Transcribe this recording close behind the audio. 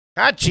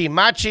Hachi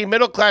Machi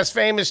Middle Class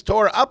Famous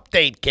Tour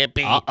update,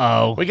 Kippy.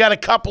 Uh-oh. We got a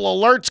couple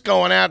alerts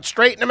going out.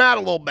 Straighten them out a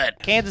little bit.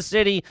 Kansas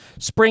City,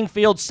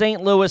 Springfield,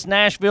 St. Louis,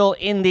 Nashville,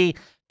 Indy,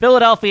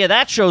 Philadelphia.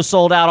 That show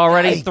sold out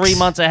already 3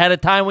 months ahead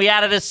of time. We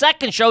added a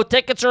second show.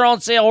 Tickets are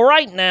on sale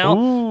right now.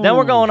 Ooh. Then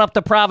we're going up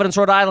to Providence,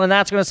 Rhode Island.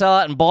 That's going to sell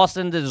out in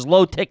Boston. There's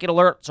low ticket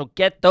alert, so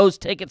get those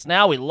tickets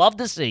now. We'd love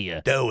to see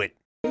you. Do it.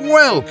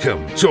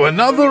 Welcome to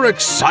another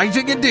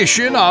exciting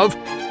edition of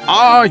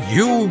Are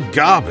You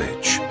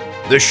Garbage?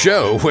 The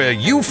show where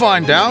you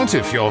find out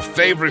if your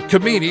favorite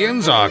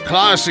comedians are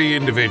classy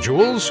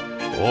individuals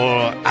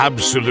or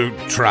absolute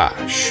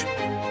trash.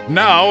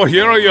 Now,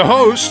 here are your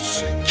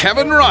hosts,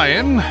 Kevin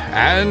Ryan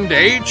and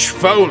H.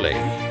 Foley.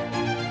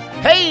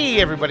 Hey,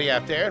 everybody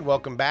out there, and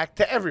welcome back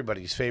to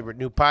everybody's favorite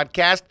new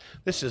podcast.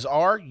 This is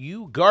Are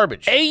You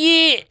Garbage?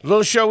 Hey, yeah.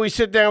 Little show we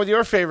sit down with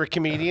your favorite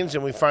comedians,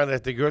 and we find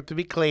that they grow up to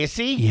be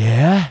classy.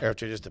 Yeah. Or if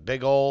they're just a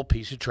big old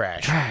piece of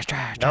trash. Trash.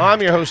 Now,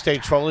 I'm your host,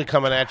 H. Foley,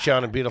 coming at you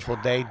on a beautiful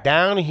day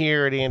down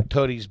here at Aunt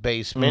Tootie's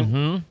basement.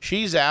 Mm-hmm.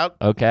 She's out.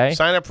 Okay.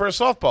 Sign up for a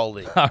softball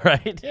league. All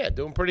right. Yeah,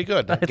 doing pretty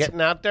good. Getting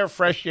out there,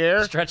 fresh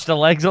air, Stretch the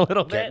legs a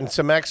little getting bit.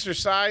 some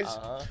exercise.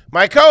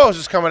 My co-host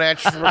is coming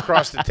at you from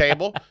across the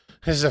table.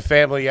 This is a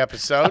family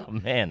episode. Oh,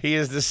 man. He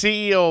is the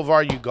CEO of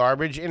Are You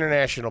Garbage,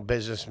 international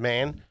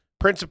businessman,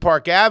 Prince of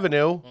Park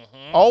Avenue,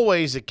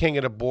 always the king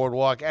of the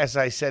boardwalk. As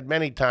I said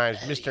many times,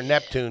 Mr.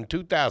 Neptune,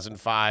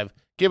 2005.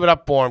 Give it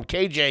up for him.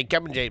 KJ,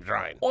 Kevin James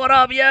Ryan. What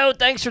up, yo?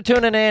 Thanks for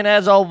tuning in.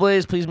 As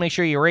always, please make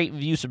sure you rate,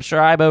 review,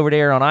 subscribe over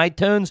there on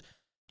iTunes.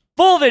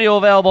 Full video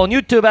available on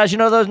YouTube. As you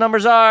know, those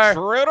numbers are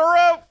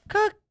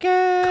cooking.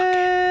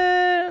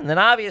 And then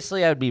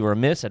obviously, I'd be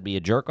remiss. I'd be a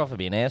jerk off. I'd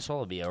be an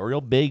asshole. I'd be a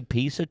real big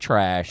piece of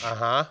trash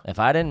if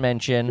I didn't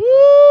mention Woo!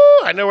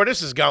 I know where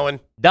this is going.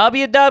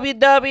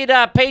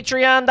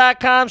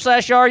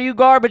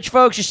 www.patreon.com/RUGarbage,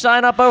 folks. You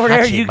sign up over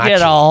there, you Hachi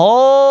get a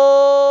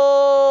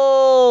whole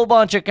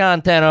bunch of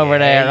content over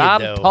there. you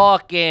I'm do.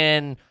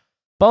 talking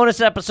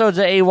bonus episodes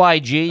of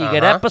AYG. You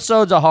get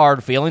episodes of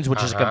Hard Feelings,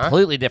 which is a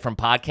completely different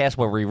podcast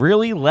where we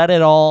really let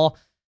it all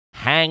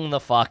hang the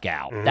fuck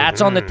out.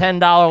 That's on the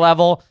 $10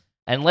 level.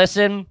 And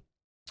listen,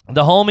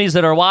 the homies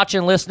that are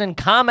watching, listening,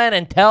 comment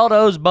and tell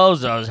those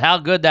bozos how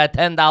good that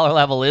 $10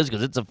 level is,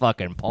 because it's a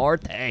fucking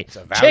party. It's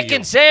a value.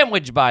 Chicken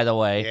sandwich, by the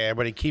way. Yeah,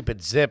 everybody keep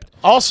it zipped.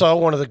 Also,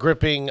 one of the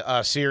gripping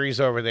series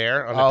over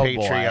there on the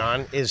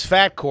Patreon is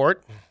Fat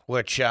Court,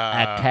 which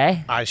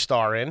I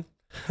star in.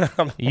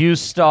 You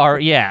star,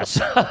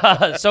 yes.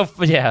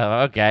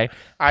 Okay.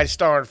 I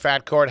star in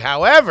Fat Court.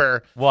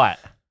 However, What?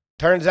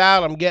 turns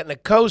out I'm getting a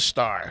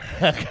co-star.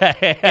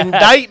 Okay.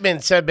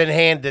 Indictments have been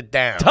handed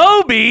down.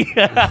 Toby!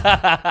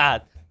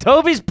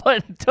 Toby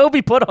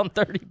put on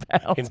 30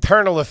 pounds.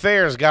 Internal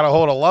Affairs got a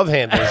hold of love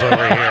handles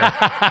over here.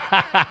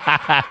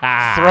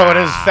 Throwing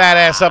his fat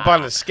ass up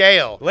on the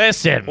scale.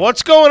 Listen.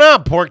 What's going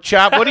on, pork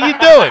chop? What are you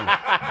doing?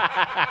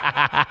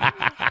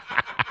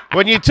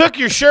 When you took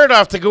your shirt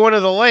off to go into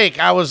the lake,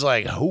 I was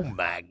like, oh,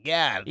 my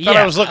God. Thought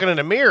I was looking in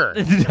the mirror.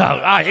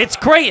 No, it's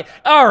great.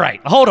 All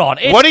right, hold on.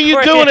 What are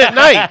you doing at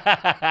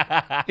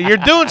night? You're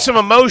doing some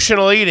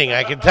emotional eating,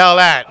 I can tell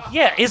that.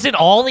 Yeah, isn't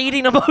all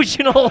eating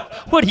emotional?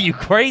 What are you,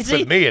 crazy?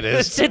 With me it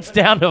is. It sits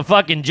down to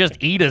fucking just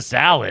eat a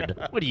salad.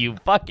 What are you,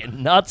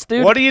 fucking nuts,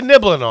 dude? What are you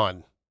nibbling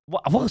on?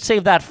 We'll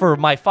save that for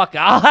my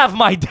fucking... I'll have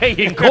my day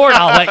in court,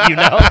 I'll let you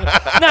know.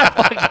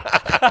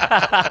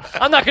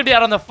 I'm not going to be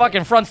out on the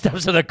fucking front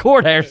steps of the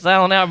court here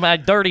selling out my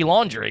dirty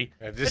laundry.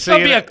 It's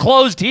going to be a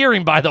closed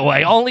hearing, by the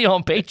way, only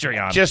on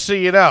Patreon. Just so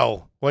you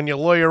know, when you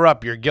lawyer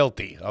up, you're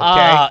guilty,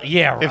 okay?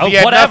 Yeah. If you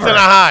had whatever. nothing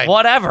to hide.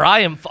 Whatever.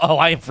 I am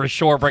for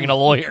sure bringing a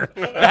lawyer.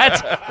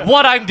 That's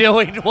what I'm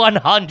doing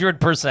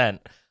 100%.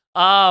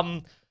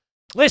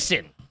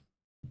 Listen,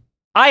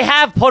 I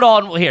have put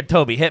on... Here,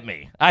 Toby, hit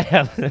me. I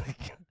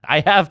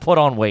have put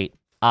on weight,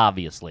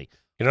 obviously.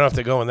 You don't have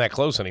to go in that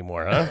close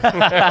anymore, huh?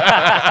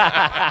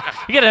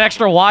 You get an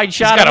extra wide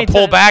shot. He's got to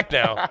pull back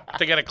now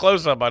to get a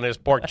close-up on this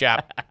pork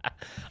chop.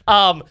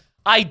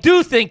 I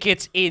do think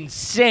it's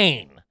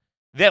insane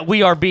that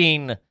we are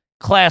being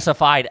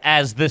classified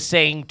as the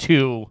same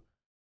two,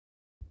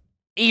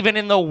 even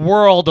in the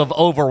world of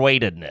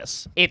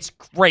overweightedness. It's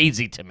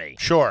crazy to me.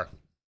 Sure.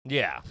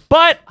 Yeah.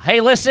 But,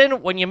 hey,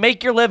 listen, when you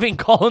make your living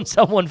calling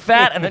someone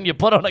fat and then you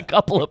put on a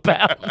couple of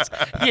pounds,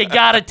 you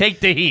got to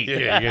take the heat.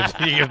 Yeah, you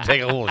got to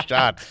take a little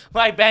shot.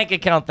 My bank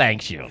account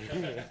thanks you.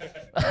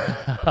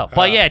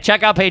 But, yeah,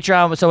 check out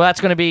Patreon. So that's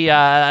going to be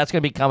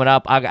coming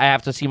up. I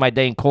have to see my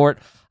day in court.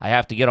 I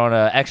have to get on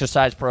an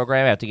exercise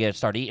program. I have to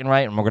start eating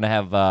right. And we're going to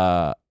have,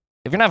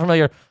 if you're not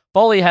familiar,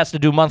 Foley has to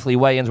do monthly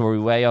weigh-ins where we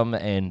weigh them.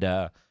 And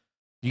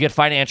you get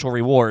financial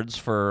rewards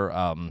for...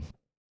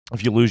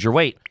 if you lose your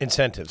weight.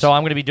 Incentives. So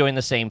I'm going to be doing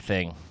the same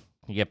thing.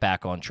 You get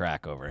back on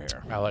track over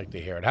here. I like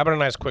to hear it. How about a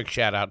nice quick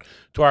shout-out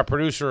to our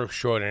producer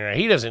extraordinaire?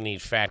 He doesn't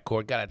need Fat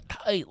Court. Got a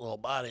tight little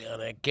body on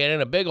that kid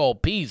and a big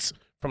old piece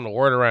from the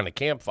word around the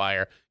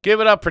campfire. Give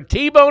it up for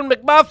T-Bone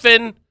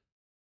McMuffin.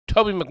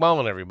 Toby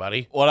McMullen,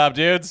 everybody. What up,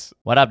 dudes?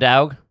 What up,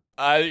 Dowg?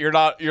 You're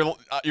not.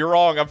 You're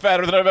wrong. I'm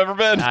fatter than I've ever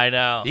been. I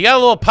know. You got a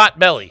little pot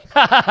belly.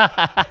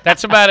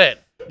 That's about it.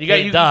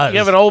 You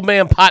have an old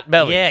man pot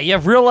belly. Yeah, you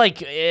have real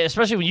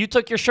especially when you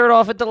took your shirt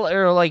off at the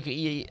or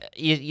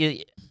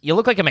you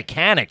look like a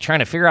mechanic trying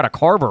to figure out a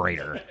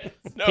carburetor.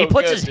 He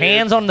puts his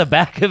hands on the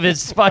back of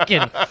his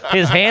fucking.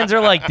 His hands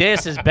are like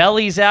this. His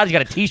belly's out. He's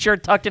got a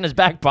T-shirt tucked in his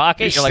back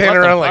pocket. He's You're standing like,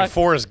 what the around like fuck?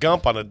 Forrest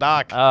Gump on a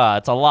dock.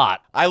 It's a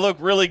lot. I look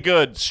really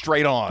good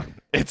straight on.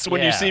 It's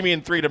when you Yeah. see me in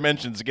 3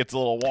 dimensions, it gets a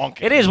little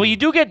wonky. It is. Well, you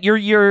do get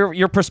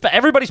your perspective.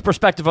 Everybody's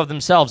perspective of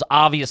themselves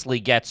obviously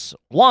gets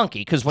wonky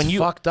because when It's you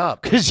fucked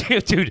up. because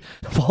dude,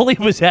 Foley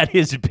was at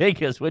his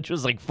biggest, which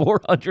was like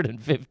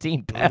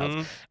 415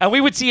 pounds, and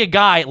we would see a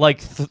guy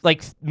like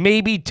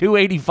maybe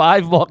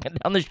 285 walking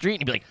down the street,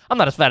 and he'd be like, "I'm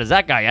not as fat as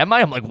that guy, am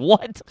I?" I'm like,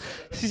 "What?"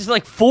 He's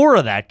like 4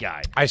 of that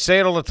guy. I say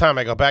it all the time.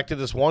 I go back to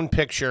this one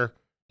picture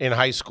in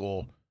high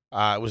school.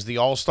 It was the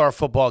All-Star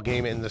football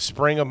game in the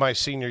spring of my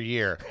senior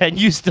year. And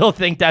you still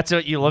think that's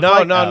what you look No,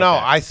 like? no. Oh,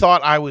 okay. I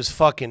thought I was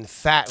fucking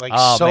fat,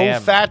 Oh, so man.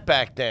 fat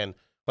back then.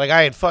 Like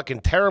I had fucking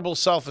terrible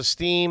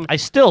self-esteem. I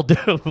still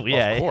do.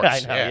 Yeah, course, I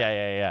know.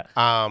 yeah.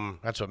 Yeah.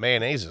 That's what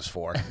mayonnaise is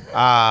for.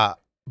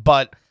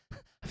 But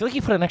I feel like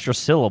he put an extra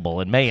syllable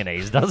in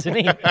mayonnaise, doesn't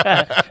he?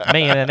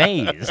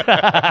 Mayonnaise.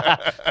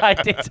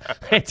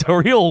 It's a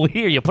real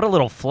weird. You put a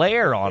little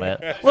flair on it.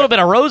 A little bit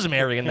of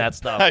rosemary in that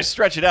stuff. I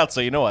stretch it out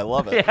so you know I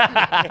love it.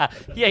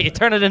 Yeah, you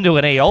turn it into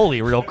an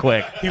aioli real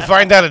quick. you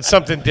find out it's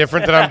something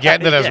different that I'm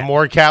getting that has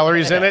more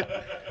calories in it.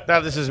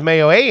 Now this is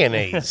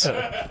mayo-mayonnaise.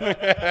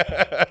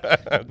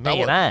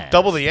 Mayonnaise.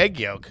 Double the egg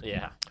yolk.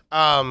 Yeah.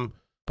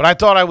 But I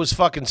thought I was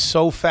fucking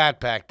so fat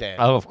back then.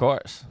 Oh, of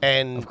course.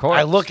 And Of course.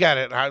 I look at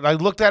it. I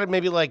looked at it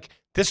maybe like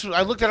this.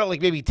 I looked at it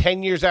like maybe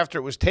 10 years after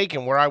it was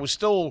taken, where I was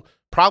still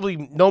probably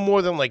no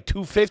more than like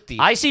 250.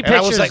 I see and I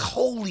was pictures- like,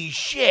 holy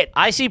shit.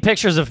 I see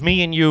pictures of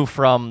me and you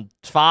from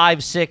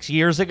 5-6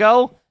 years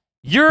ago.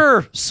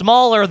 You're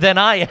smaller than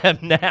I am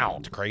now.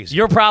 It's crazy.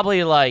 You're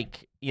probably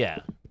like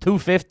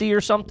 250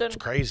 or something. It's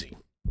crazy.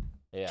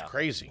 Yeah. It's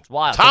crazy. It's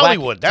wild. It's It's a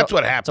Hollywood. wacky- That's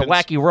what It's happens. a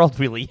wacky world,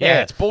 really.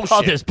 Yeah, it's bullshit.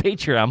 All this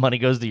Patreon money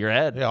goes to your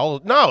head. Yeah,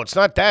 no, it's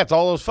not that. It's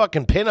all those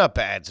fucking pinup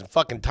ads and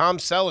fucking Tom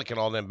Selleck and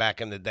all them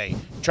back in the day.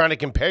 Trying to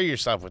compare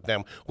yourself with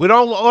them. We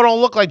don't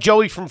look like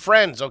Joey from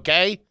Friends,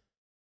 okay?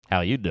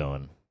 How you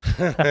doing?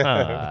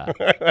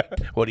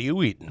 What are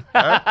you eating?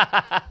 Huh?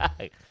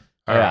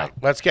 All Yeah. right,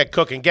 let's get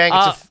cooking, gang.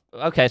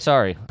 Okay,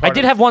 sorry. I Pardon?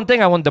 did have one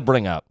thing I wanted to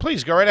bring up.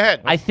 Please go right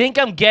ahead. I think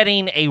I'm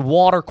getting a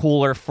water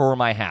cooler for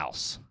my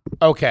house.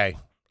 Okay.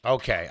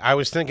 I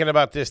was thinking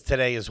about this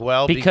today as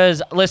well.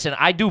 Because listen,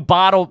 I do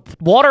bottle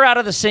water out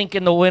of the sink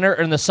in the winter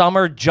or in the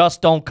summer.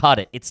 Just don't cut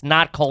it. It's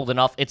not cold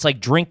enough. It's like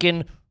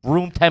drinking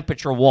room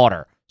temperature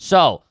water.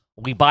 So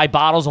we buy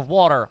bottles of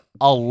water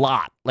a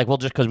lot. Like we'll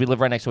just because we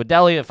live right next to a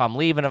deli. If I'm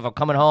leaving, if I'm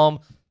coming home,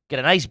 get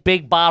a nice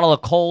big bottle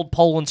of cold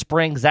Poland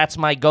Springs. That's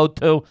my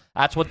go-to.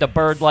 That's what the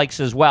bird likes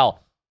as well.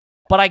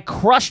 But I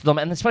crush them,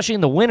 and especially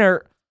in the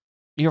winter.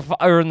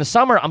 Or in the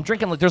summer, I'm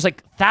drinking there's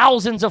like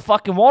thousands of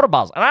fucking water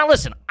bottles. And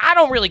I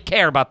don't really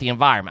care about the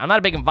environment. I'm not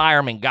a big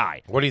environment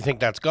guy. Where do you think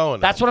that's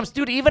going? That's what I'm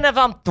dude. Even if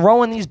I'm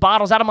throwing these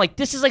bottles out, I'm like,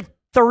 this is like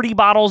 30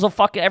 bottles of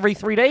fucking every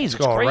 3 days.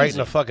 It's going crazy. right in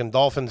the fucking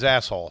dolphin's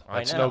asshole. I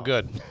That's know. no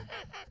good.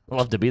 I'd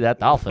love to be that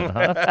dolphin,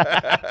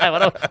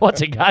 huh?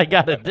 What's a guy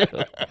got to do?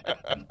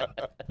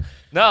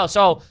 No,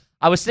 so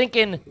I was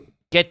thinking,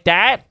 get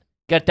that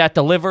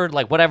delivered,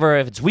 like whatever,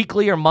 if it's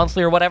weekly or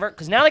monthly or whatever.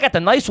 Because now they got the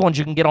nice ones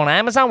you can get on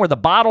Amazon where the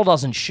bottle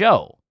doesn't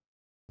show.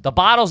 The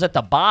bottle's at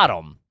the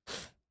bottom.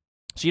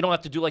 So you don't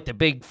have to do like the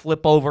big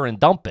flip over and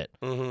dump it.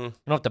 Mm-hmm. You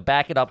don't have to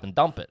back it up and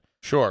dump it.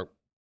 Sure.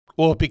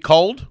 Will it be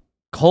cold?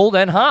 Cold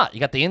and hot. You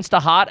got the Insta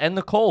Hot and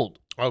the cold.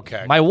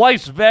 Okay. My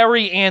wife's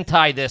very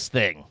anti this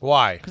thing.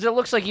 Why? Because it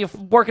looks like you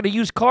work at a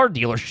used car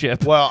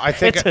dealership. Well, I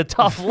think It's a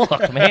tough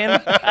look,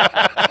 man.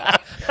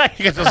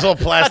 you get those little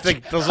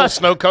plastic, those little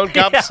snow cone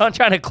cups. Yeah, I'm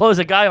trying to close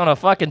a guy on a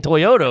fucking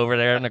Toyota over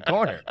there in the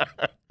corner.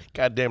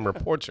 Goddamn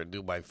reports are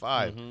due by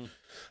 5.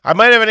 I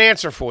might have an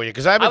answer for you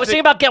because I was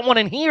thinking about getting one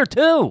in here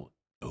too.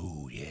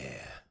 Oh yeah.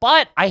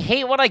 But I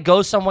hate when I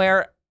go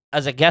somewhere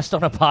as a guest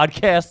on a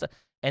podcast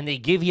and they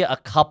give you a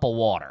cup of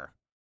water.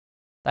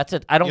 That's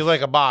it. I don't. You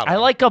like a bottle? I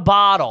like a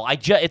bottle.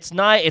 It's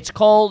nice. It's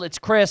cold. It's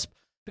crisp.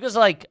 Because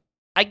like,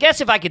 I guess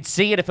if I could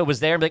see it, if it was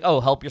there, and be like, oh,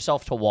 help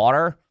yourself to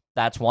water.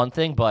 That's one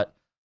thing. But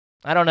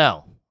I don't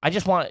know. I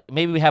just want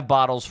maybe we have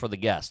bottles for the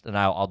guest, and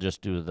I'll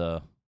just do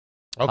the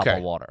cup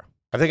of water.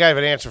 I think I have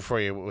an answer for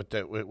you with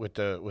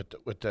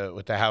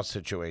the house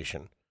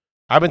situation.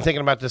 I've been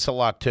thinking about this a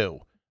lot too.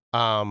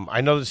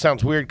 I know this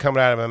sounds weird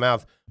coming out of my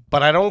mouth,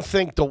 but I don't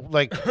think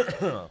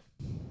the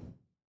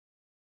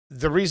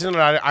reason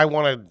that I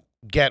want to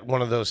get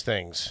one of those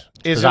things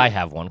is Because I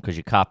have one. Because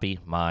you copy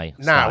my.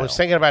 I style. was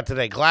thinking about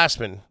today.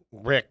 Glassman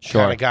Rick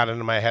Sure. kind of got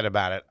into my head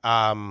about it.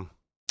 I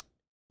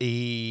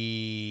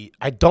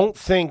don't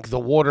think the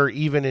water,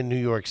 even in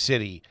New York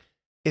City,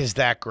 is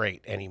that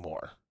great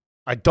anymore.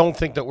 I don't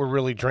think that we're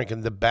really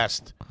drinking the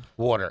best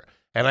water.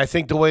 And I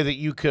think the way that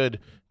you could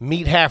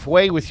meet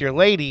halfway with your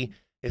lady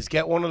is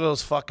get one of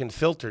those fucking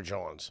filter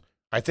Johns.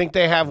 I think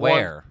they have one.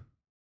 Where?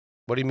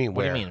 What do you mean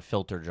What where? do you mean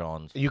filter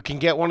Johns? You can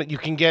get one. You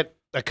can get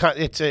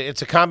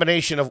it's a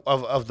combination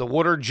of the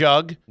water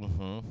jug,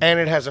 Mm-hmm. and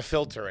it has a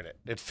filter in it.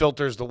 It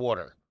filters the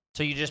water.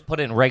 So you just put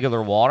it in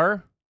regular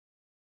water?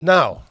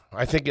 No,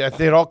 I think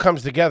it all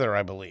comes together.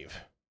 I believe.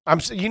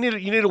 You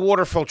need a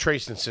water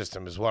filtration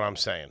system, is what I'm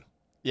saying.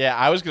 Yeah,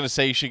 I was gonna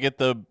say you should get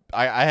the.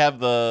 I have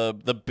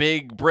the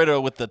big Brita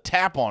with the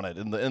tap on it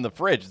in the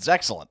fridge. It's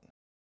excellent.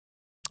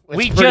 It's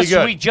we pretty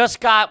good.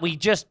 we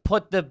just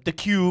put the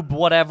cube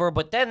whatever,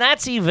 but then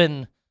that's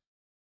even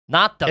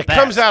not the It best.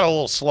 comes out a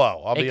little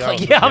slow. I'll be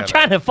honest. Yeah, with I'm you.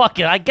 trying to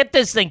fucking. I get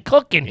this thing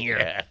cooking here.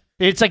 Yeah.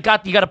 It's like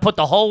you got to put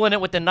the hole in it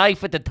with the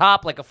knife at the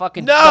top, like a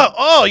fucking. No,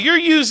 oh, you're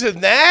using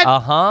that?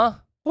 Uh-huh.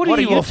 What what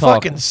are are you, you a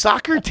fucking talking?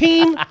 soccer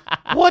team?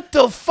 What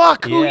the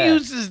fuck? Who Yeah.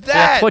 uses that?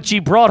 That's what she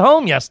brought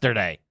home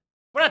yesterday.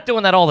 We're not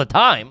doing that all the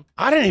time.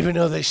 I didn't even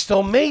know they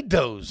still made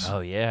those.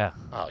 Oh yeah.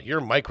 Oh,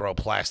 your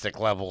microplastic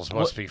levels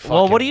must be fucking.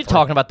 Well, what are you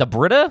talking about? The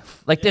Brita?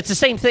 Like it's the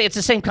same thing. It's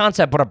the same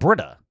concept, but a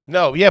Brita.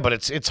 No, yeah, but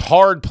it's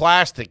hard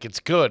plastic. It's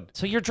good.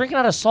 So you're drinking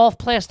out of soft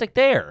plastic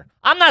there.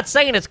 I'm not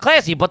saying it's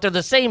classy, but they're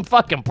the same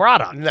fucking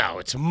product. No,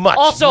 it's much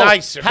Also,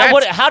 nicer. how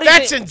do you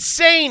that's think-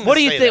 insane. What to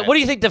do you say think? that. What do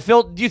you think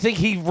do you think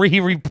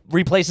he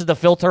replaces the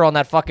filter on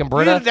that fucking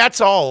Brita? Dude,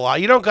 that's all.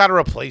 You don't got to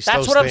replace That's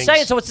those what I'm things.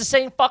 saying. So it's the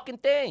same fucking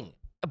thing.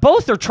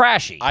 Both are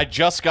trashy. I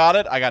just got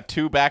it. I got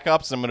 2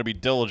 backups. I'm gonna be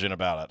diligent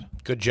about it.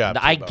 Good job.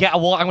 I Tebow. get.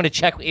 Well, I'm going to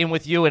check in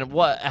with you. And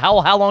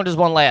how long does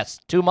one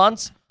last? 2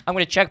 months. I'm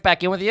going to check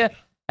back in with you,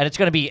 and it's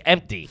going to be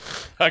empty.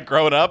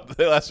 Growing up,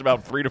 they last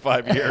about 3 to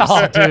 5 years.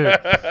 Oh,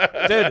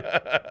 dude.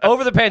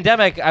 Over the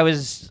pandemic, I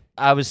was.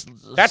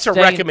 That's a staying-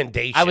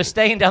 recommendation. I was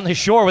staying down the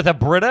shore with a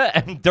Brita,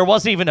 and there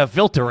wasn't even a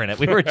filter in it.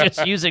 We were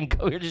just using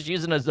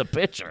it as a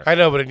pitcher. I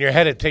know, but in your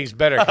head it tastes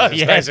better because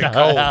it's nice and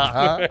cold.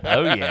 Uh-huh.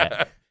 Oh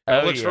yeah. It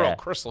Oh, looks yeah. real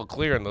crystal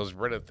clear in those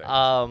Brita things.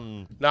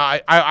 Um. No,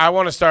 I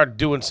want to start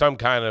doing some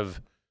kind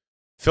of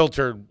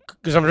filtered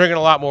because I'm drinking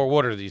a lot more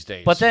water these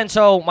days. But then,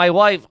 so my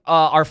wife,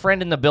 our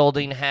friend in the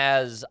building,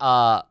 has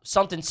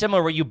something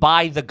similar where you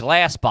buy the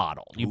glass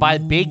bottle. You buy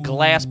big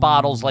glass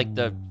bottles, like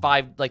the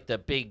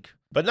big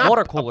but not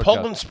water a cooler.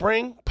 Poland jug.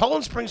 Spring.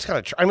 Poland Spring's kind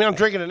of. I mean, I'm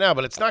drinking it now,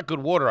 but it's not good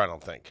water. I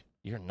don't think.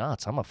 You're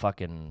nuts. I'm a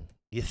fucking.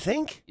 You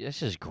think?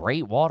 This is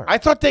great water. I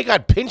thought they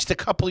got pinched a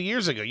couple of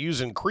years ago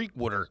using creek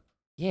water.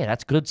 Yeah,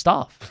 that's good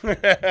stuff.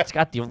 It's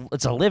got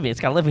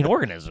living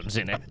organisms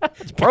in it.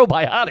 It's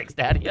probiotics,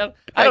 Daddy.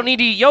 I don't need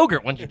to eat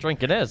yogurt when you're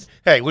drinking this.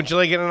 Hey, wouldn't you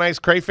like getting a nice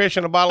crayfish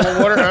in a bottle of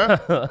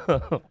water,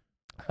 huh?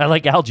 I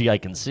like algae I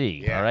can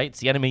see. Yeah. All right, it's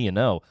the enemy you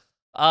know.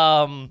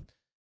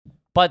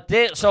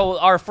 So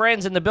our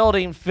friends in the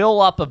building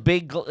fill up a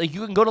big.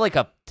 You can go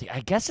to I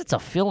guess it's a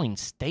filling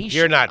station.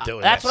 You're not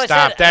doing That's that. what Stop.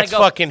 I said. And I That's go-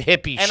 fucking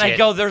hippie And shit. I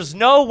go, there's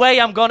no way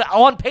I'm going to.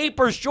 On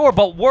paper, sure,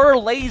 but we're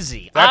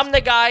lazy. That's- I'm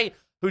the guy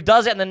who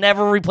does it and then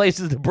never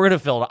replaces the Brita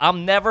filter.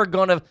 I'm never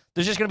going to.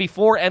 There's just going to be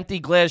 4 empty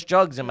glass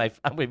jugs in my.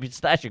 I'm going to be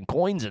stashing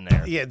coins in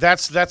there. Yeah,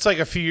 that's like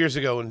a few years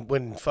ago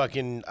when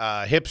fucking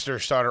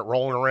hipsters started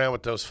rolling around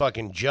with those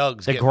fucking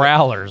jugs. The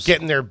growlers.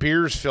 Getting their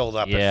beers filled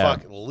up. Yeah.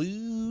 And fucking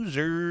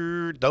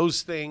loser.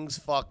 Those things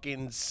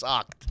fucking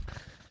sucked.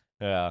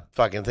 Yeah.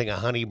 Fucking thing of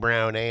honey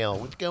brown ale.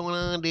 What's going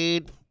on,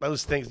 dude?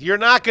 Those things. You're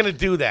not going to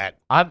do that.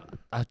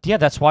 Yeah,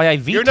 that's why I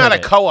vetoed You're not a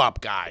it.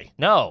 co-op guy.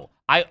 No.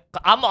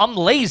 I'm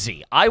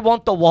lazy. I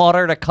want the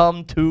water to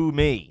come to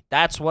me.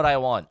 That's what I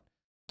want.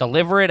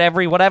 Deliver it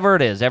whatever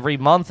it is, every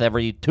month,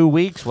 every 2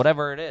 weeks,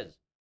 whatever it is.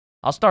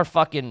 I'll start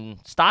fucking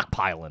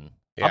stockpiling.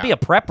 Yeah. I'll be a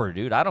prepper,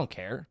 dude. I don't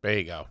care. There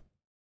you go.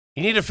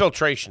 You need a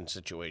filtration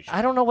situation.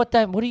 I don't know what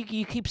do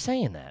you keep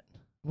saying that?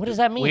 What does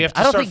that mean? We have to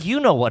I don't start- think you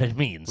know what it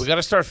means. We got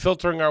to start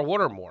filtering our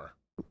water more.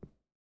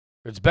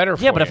 It's better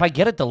for Yeah, but you. if I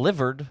get it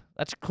delivered,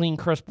 that's clean,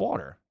 crisp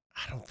water.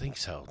 I don't think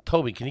so.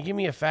 Toby, can you give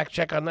me a fact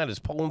check on that? Is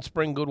Poland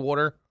Spring good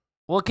water?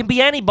 Well, it can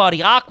be anybody.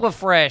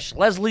 Aquafresh,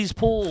 Leslie's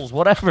Pools,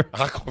 whatever.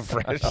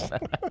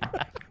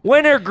 Aquafresh.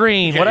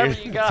 Wintergreen, Get whatever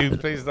your you got.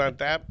 Toothpaste on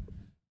tap.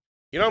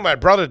 You know, my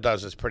brother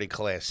does is pretty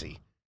classy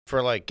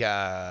for like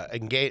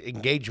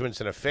engagements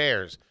and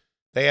affairs.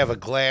 They have a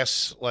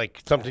glass,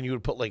 like something you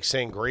would put like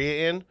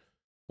sangria in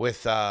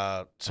with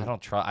I some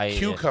don't try.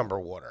 cucumber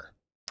water.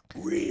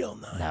 Real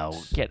nice.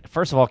 No,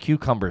 first of all,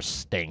 cucumbers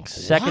stink.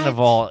 Second of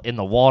What? all, in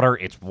the water,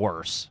 it's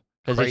worse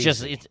because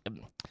Crazy. it's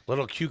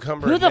Little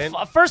cucumber. who and the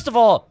mint. first of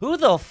all, who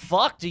the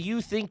fuck do you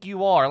think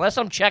you are? Unless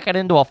I'm checking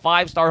into a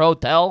 5-star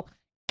hotel,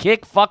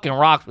 kick fucking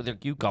rocks with your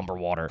cucumber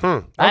water.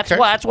 okay.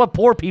 That's what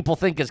poor people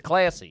think is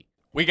classy.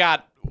 We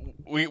got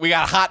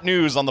hot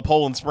news on the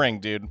Poland Spring,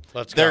 dude.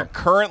 Let's They're go.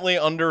 currently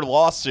under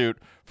lawsuit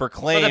for For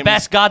claims. the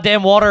best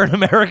goddamn water in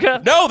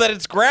America. No, that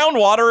it's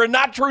groundwater and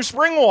not true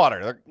spring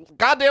water. They're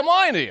goddamn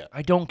lying to you.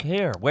 I don't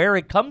care where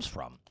it comes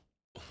from.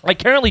 I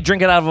currently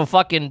drink it out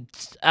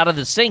of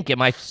the sink in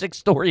my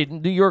 6-story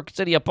New York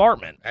City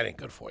apartment. That ain't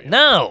good for you.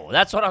 No,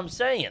 that's what I'm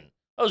saying.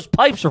 Those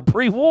pipes are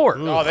pre-war.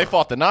 Oh, they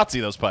fought the Nazi,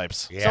 those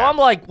pipes. Yeah. So I'm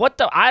like, what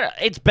the?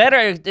 It's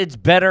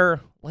better.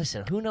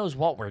 Listen, who knows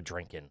what we're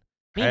drinking?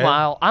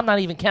 Meanwhile, I'm not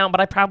even counting,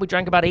 but I probably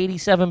drank about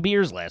 87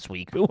 beers last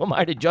week. Who am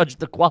I to judge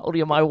the quality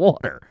of my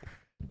water?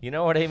 You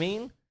know what I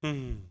mean?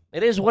 Hmm.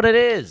 It is what it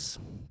is.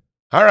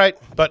 All right,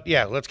 but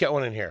yeah, let's get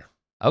one in here.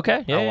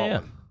 Okay. Yeah, I yeah, want yeah.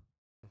 one.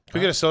 Can we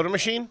get a soda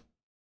machine?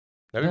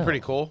 That'd be No. pretty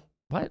cool.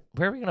 What?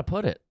 Where are we gonna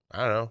put it?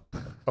 I don't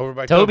know. Over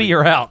by Toby,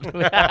 you're out.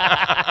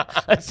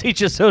 Let's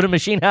teach a soda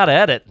machine how to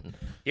edit.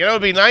 You know,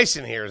 it'd be nice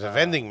in here is a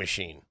vending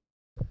machine.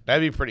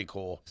 That'd be pretty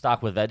cool.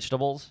 Stock with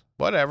vegetables.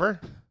 Whatever.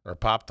 Or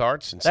Pop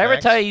Tarts and Did I ever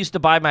snacks. tell you I used to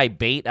buy my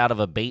bait out of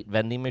a bait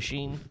vending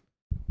machine?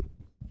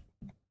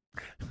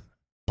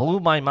 Blew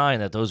my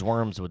mind that those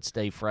worms would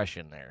stay fresh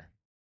in there.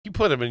 You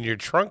put them in your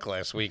trunk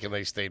last week and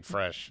they stayed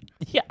fresh.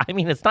 Yeah, I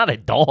mean, it's not a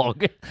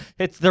dog.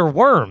 They're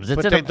worms.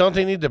 It's But in don't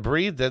they need to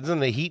breathe? Doesn't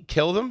the heat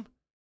kill them?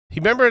 He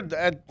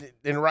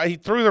he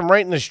threw them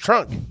right in his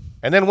trunk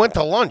and then went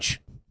to lunch.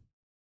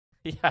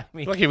 yeah, I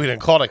mean, Lucky we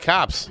didn't call the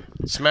cops.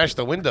 Smash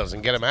the windows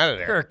and get him out of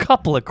they're there. a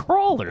couple of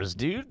crawlers,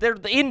 dude. They're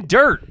in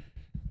dirt.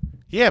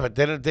 Yeah, but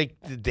then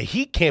the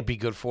heat can't be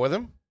good for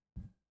them.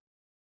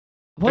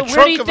 Well,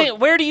 trunk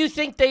where do you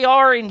think they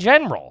are in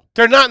general?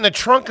 They're not in the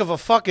trunk of a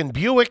fucking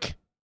Buick.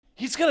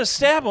 He's gonna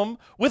stab him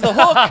with a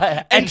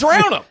hook and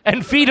drown him.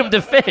 And feed them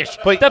to fish.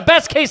 But- the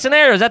best case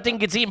scenario is that thing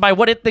gets eaten by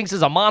what it thinks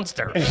is a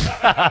monster.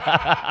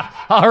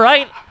 All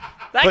right?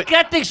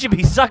 That thing should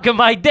be sucking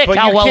my dick But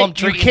how you well can't, I'm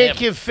treating you can't him.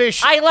 give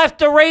fish. I left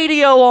the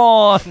radio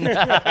on.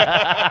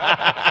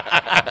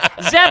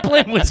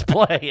 Zeppelin was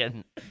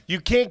playing.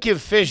 You can't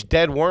give fish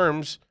dead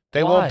worms.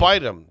 They Why? won't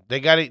bite them. They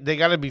got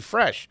to be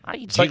fresh.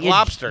 It's like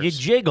lobsters. You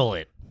jiggle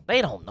it.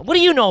 They don't know. What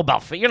do you know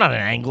about fish? You're not an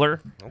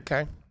angler.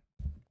 Okay.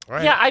 All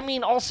right. Yeah, I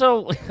mean,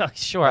 also,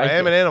 sure. I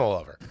am an animal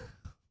lover.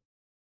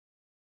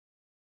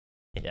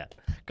 Yeah,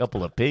 a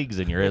couple of pigs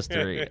in your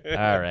history.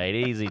 All right,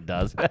 easy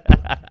does.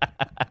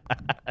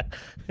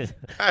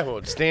 I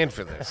won't stand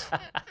for this.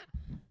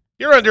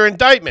 You're under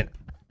indictment.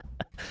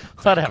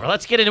 Whatever.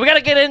 Let's get into. We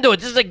gotta get into it.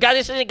 This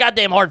isn't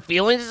goddamn hard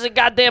feelings. This is a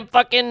goddamn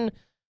fucking.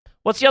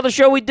 What's the other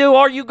show we do?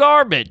 Are You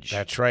Garbage?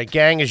 That's right,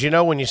 gang. As you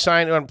know, when you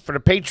sign on for the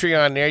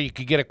Patreon there, you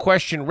could get a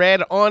question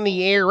read on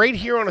the air right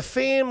here on a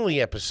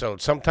family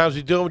episode. Sometimes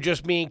we do them with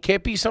just me and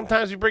Kippy.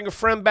 Sometimes we bring a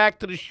friend back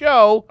to the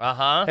show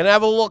and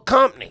have a little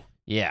company.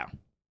 Yeah.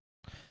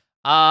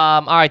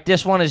 All right.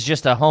 This one is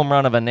just a home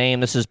run of a name.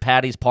 This is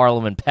Patty's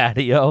Parliament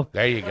Patio.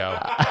 There you go.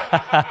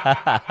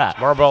 It's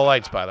Marlboro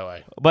Lights, by the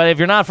way. But if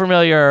you're not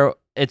familiar,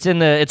 it's on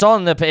the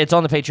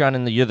Patreon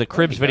in the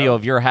Cribs video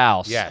of your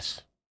house.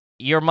 Yes.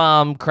 Your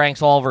mom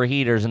cranks all of her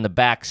heaters in the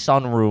back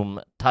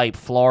sunroom type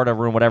Florida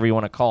room, whatever you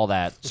want to call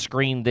that,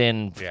 screened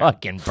in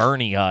fucking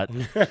Bernie hut.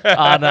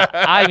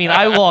 I mean,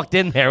 I walked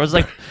in there. It was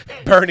like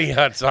Bernie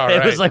Hut's all right.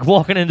 it was like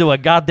walking into a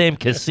goddamn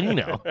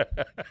casino.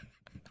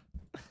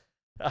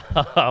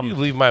 You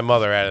leave my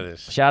mother out of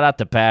this. Shout out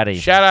to Patty.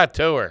 Shout out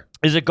to her.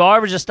 Is it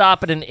garbage to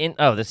stop at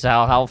this is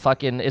how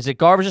fucking is it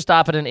garbage to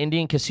stop at an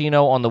Indian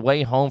casino on the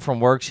way home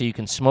from work so you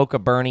can smoke a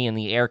Bernie in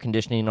the air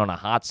conditioning on a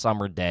hot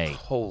summer day?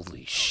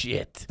 Holy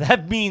shit.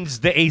 That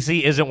means the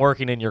AC isn't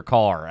working in your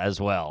car as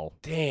well.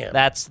 Damn.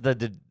 That's the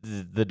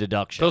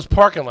deduction. Those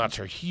parking lots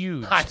are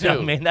huge, I too.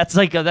 know, man. That's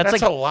like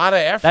That's a lot of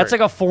effort. That's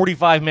like a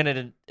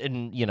 45-minute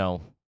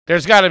in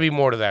There's got to be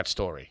more to that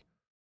story.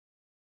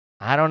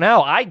 I don't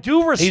know. I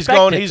do respect He's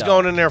going. it, He's though.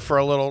 going in there for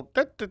a little,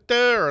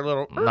 or a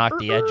little Knock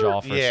the edge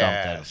off or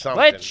yeah,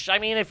 something. Which, I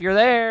mean, if you're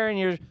there and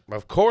you're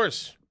Of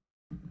course,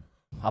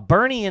 a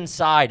Bernie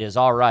inside is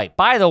all right.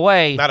 By the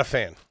way, not a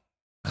fan.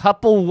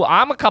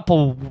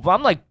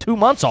 I'm like 3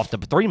 months off the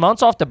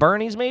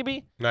Bernies,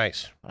 maybe.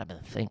 Nice. But I've been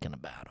thinking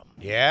about them.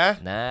 Yeah.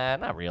 Nah,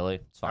 not really.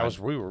 It's fine.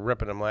 We were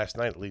ripping them last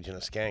night at Legion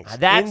of Skanks.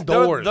 That's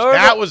indoors. they're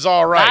That the- was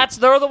all right.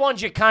 They're the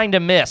ones you kind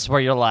of miss, where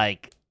you're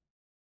like,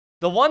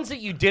 the ones that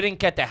you didn't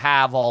get to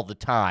have all the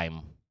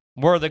time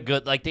were the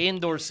good, like the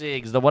indoor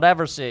cigs, the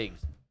whatever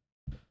cigs.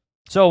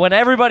 So when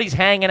everybody's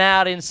hanging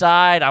out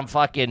inside, I'm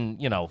fucking,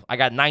 I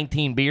got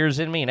 19 beers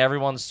in me and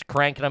everyone's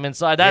cranking them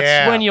inside.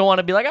 That's when you want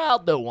to be like, I'll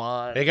do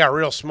one. They got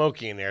real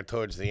smoky in there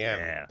towards the end.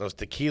 Yeah. Those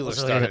tequilas It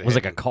started. was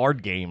like a hitting.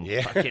 card game.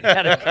 Yeah. Fucking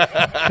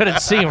couldn't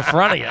see in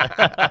front of you.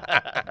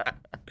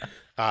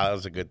 That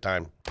was a good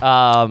time.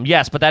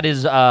 Yes, but that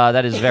is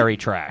very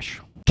trash.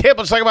 Kip,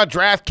 let's talk about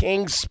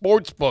DraftKings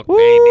Sportsbook,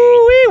 baby.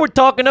 Woo-wee, we're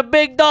talking to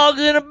big dogs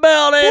in the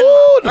building.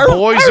 Woo, the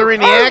boys are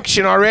in the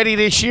action already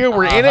this year.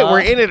 We're in it.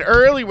 We're in it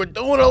early. We're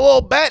doing a little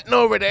betting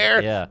over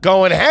there. Yeah.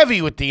 Going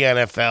heavy with the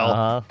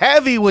NFL.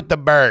 Heavy with the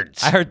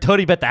birds. I heard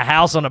Tony bet the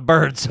house on a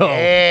bird, so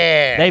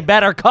Yeah. they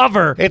better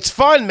cover. It's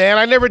fun, man.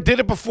 I never did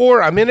it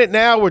before. I'm in it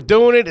now. We're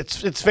doing it.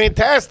 It's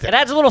fantastic. It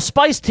adds a little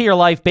spice to your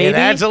life, baby. It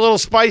adds a little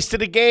spice to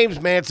the games,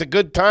 man. It's a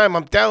good time,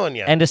 I'm telling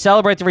you. And to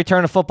celebrate the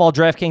return of football,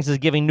 DraftKings is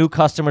giving new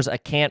customers a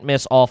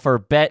can't-miss offer.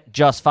 Bet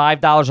just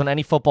 $5 on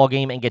any football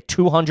game and get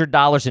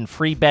 $200 in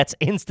free bets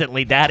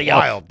instantly, Daddy.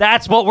 Wild.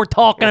 That's what we're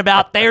talking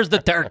about. There's the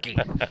turkey.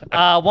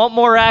 Want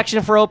more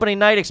action for opening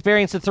night?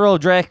 Experience the thrill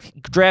of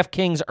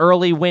DraftKings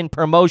early win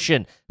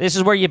promotion. This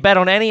is where you bet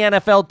on any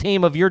NFL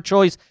team of your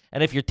choice,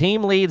 and if your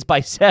team leads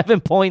by 7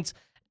 points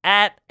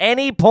at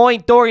any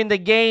point during the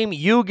game,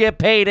 you get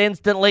paid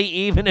instantly,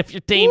 even if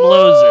your team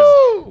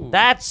loses.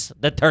 That's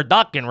the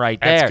turducken right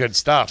there. That's good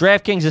stuff.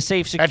 DraftKings is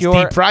safe, That's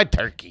secure, deep fried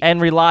turkey.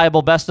 and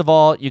reliable. Best of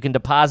all, you can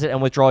deposit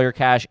and withdraw your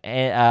cash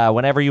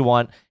whenever you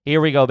want. Here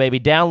we go, baby.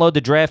 Download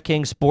the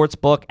DraftKings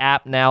Sportsbook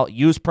app now.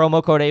 Use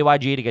promo code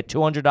AYG to get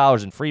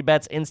 $200 in free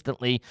bets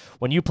instantly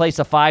when you place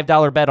a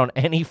 $5 bet on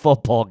any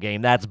football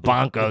game. That's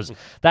bonkers.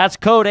 That's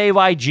code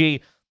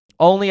AYG.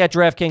 Only at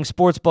DraftKings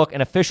Sportsbook,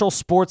 an official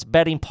sports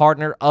betting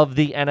partner of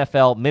the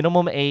NFL.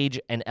 Minimum age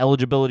and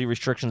eligibility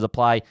restrictions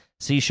apply.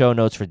 See show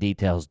notes for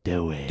details.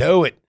 Do it.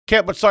 Do it.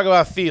 Kip, let's talk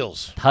about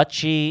feels.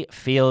 Touchy,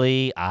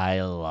 feely. I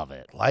love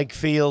it. Like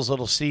feels,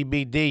 little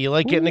CBD. You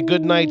like getting a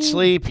good night's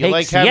sleep. You Takes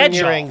like the having edge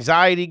your off.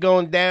 anxiety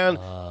going down.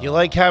 You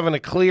like having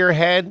a clear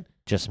head.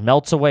 Just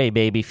melts away,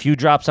 baby. Few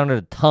drops under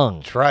the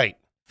tongue. That's right.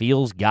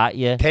 Feels got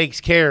you.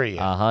 Takes care of you.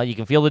 You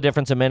can feel the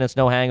difference in minutes.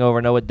 No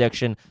hangover, no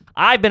addiction.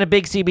 I've been a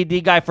big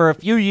CBD guy for a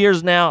few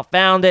years now.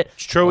 Found it.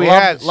 It's true, he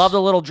has. Love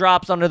the little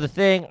drops under the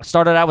thing.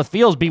 Started out with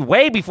Feels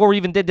way before we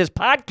even did this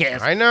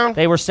podcast. I know.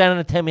 They were sending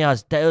it to me. I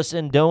was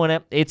dosing, doing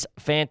it. It's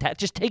fantastic.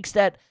 Just takes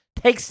that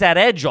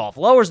edge off.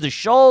 Lowers the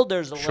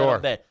shoulders a little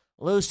bit.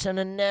 Loosen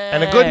the neck.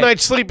 And a good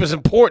night's sleep is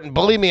important.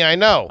 Believe me, I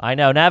know. I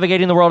know.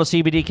 Navigating the world of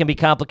CBD can be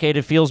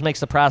complicated. Feels makes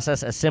the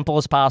process as simple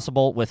as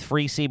possible with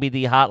free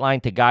CBD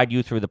hotline to guide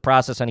you through the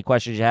process. Any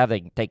questions you have,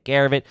 they can take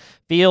care of it.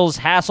 Feels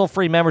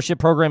hassle-free membership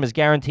program is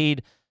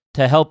guaranteed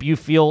to help you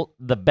feel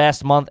the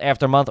best month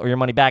after month or your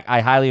money back.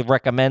 I highly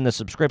recommend the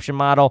subscription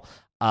model.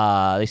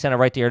 They send it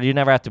right there. You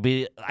never have to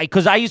be –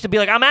 because I used to be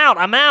like, I'm out.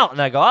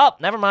 And I go, oh,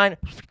 never mind.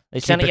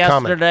 They sent it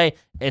yesterday.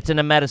 It's in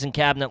a medicine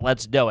cabinet.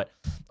 Let's do it.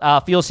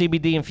 Feel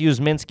CBD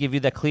infused mints give you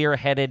the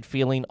clear-headed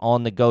feeling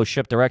on the go.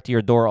 Shipped direct to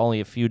your door only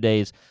a few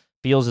days.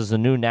 Feels is the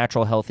new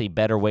natural, healthy,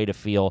 better way to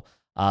feel.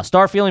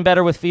 Start feeling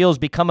better with Feels.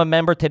 Become a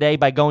member today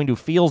by going to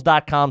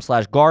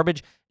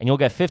feels.com/garbage, and you'll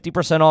get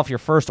 50% off your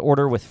first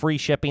order with free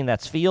shipping.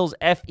 That's Feels,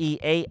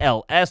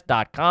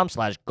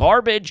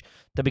 FEALS.com/garbage.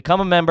 To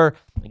become a member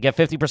and get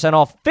 50%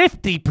 off,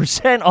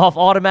 50% off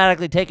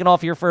automatically taken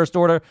off your first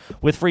order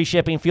with free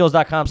shipping.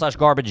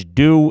 Feels.com/garbage.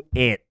 Do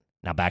it.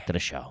 Now back to the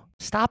show.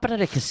 Stopping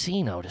at a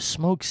casino to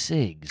smoke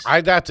cigs.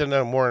 I'd have to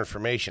know more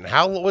information.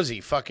 How was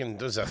he? Fucking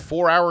does a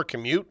 4-hour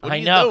commute? What are I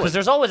you know, doing? because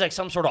there's always like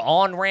some sort of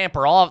on-ramp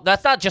or off.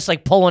 That's not just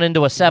like pulling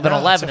into a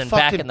 7-Eleven and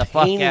backing the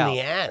fuck pain out. in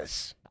the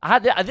ass.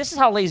 This is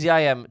how lazy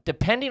I am.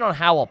 Depending on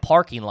how a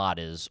parking lot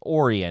is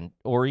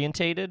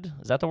orientated,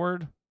 is that the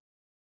word?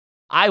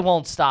 I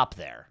won't stop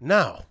there.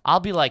 No.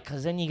 I'll be like,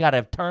 because then you got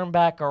to turn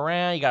back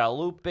around. You got to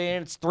loop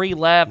in. It's 3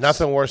 lefts.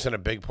 Nothing worse than a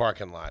big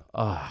parking lot.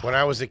 Ugh. When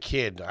I was a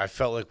kid, I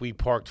felt like we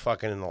parked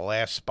fucking in the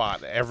last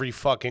spot at every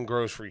fucking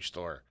grocery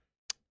store. It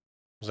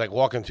was like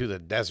walking through the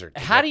desert.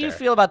 How do you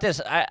feel about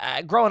this?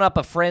 Growing up,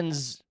 a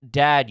friend's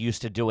dad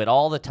used to do it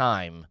all the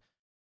time.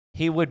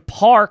 He would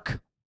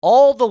park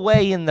all the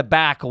way in the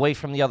back away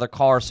from the other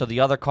cars so the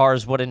other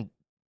cars wouldn't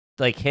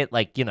like hit,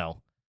 like, you know,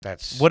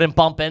 wouldn't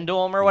bump into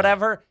him or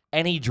whatever.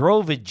 And he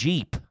drove a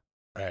Jeep.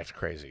 That's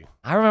crazy.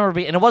 I remember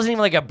and it wasn't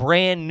even like a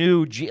brand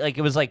new Jeep. Like,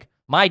 it was like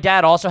my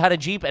dad also had a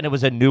Jeep and it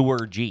was a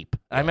newer Jeep.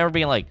 I remember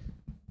being like,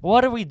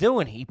 what are we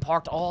doing? He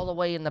parked all the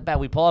way in the back.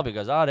 We pull up. He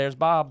goes, oh, there's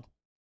Bob.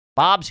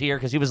 Bob's here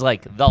because he was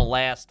like the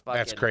last fucking.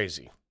 That's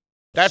crazy.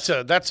 That's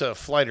a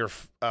flight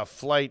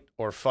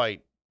or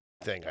fight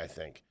thing, I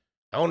think.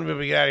 I want to be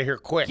able to get out of here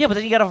quick. Yeah, but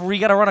then you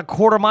gotta run a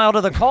quarter mile to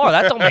the car.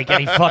 That don't make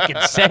any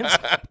fucking sense.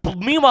 But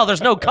meanwhile,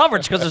 there's no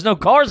coverage because there's no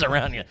cars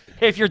around you.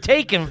 If you're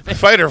taking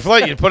fight or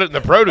flight, you put it in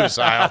the produce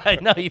aisle. I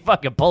know, you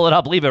fucking pull it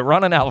up, leave it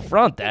running out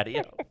front,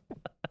 Daddy.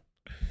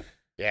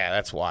 Yeah,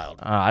 that's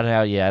wild. I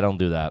don't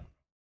do that.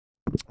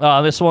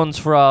 This one's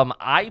from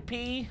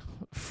IP.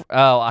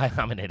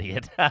 I'm an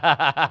idiot.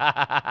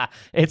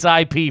 It's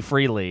IP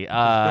Freely.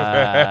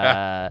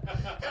 That's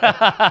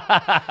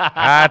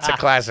a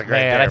classic right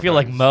Man, there. I feel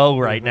like Mo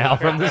right now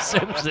from The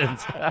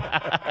Simpsons.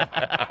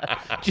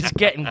 Just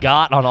getting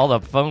got on all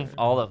the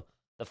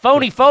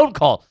phony phone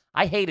call.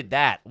 I hated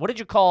that. What did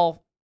you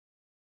call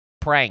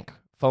prank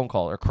phone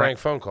call or crank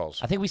phone calls?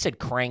 I think we said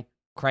crank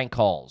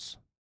calls.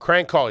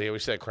 Crank call. Yeah, we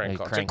said crank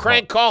call. It's a crank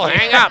crank call.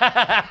 Hang up.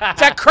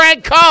 It's a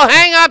crank call.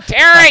 Hang up,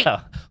 Terry.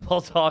 We'll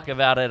talk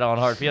about it on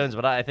Hard Feelings,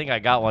 but I think I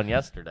got one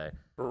yesterday.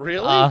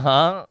 Really?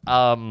 Uh-huh.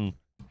 How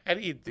do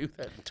you do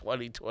that in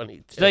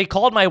 2022? So they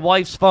called my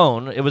wife's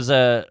phone. It was what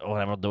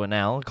I'm doing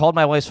now. Called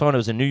my wife's phone. It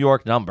was a New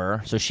York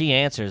number. So she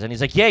answers, and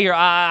he's like, "Yeah,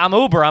 I'm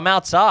Uber. I'm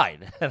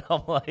outside." And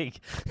I'm like,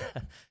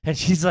 and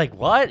she's like,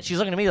 "What?" She's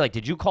looking at me like,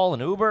 "Did you call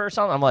an Uber or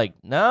something?" I'm like,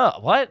 "No,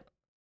 what?"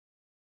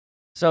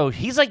 So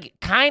he's like,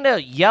 kind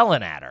of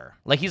yelling at her,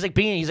 like he's like,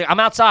 "I'm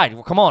outside.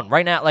 Come on,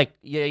 right now. Like,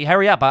 you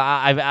hurry up.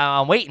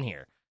 I'm waiting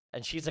here."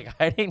 And she's like,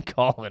 "I didn't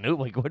call an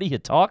Uber. Like, what are you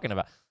talking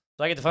about?"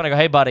 So I get the phone. I go,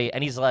 "Hey, buddy,"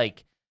 and he's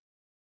like.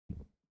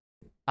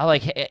 I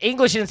like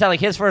English didn't sound like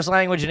his first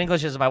language, and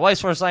English is my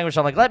wife's first language. So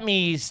I'm like, let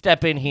me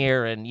step in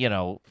here and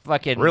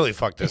fucking really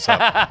fuck this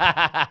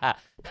up.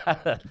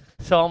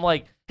 So I'm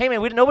like, hey man,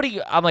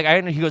 nobody. I'm like,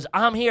 he goes,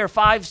 I'm here,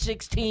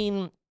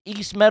 516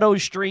 East Meadow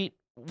Street,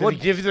 Did he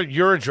give you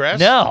your address?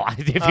 No,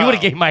 if he would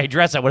have gave my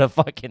address, I would have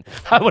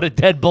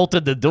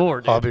deadbolted the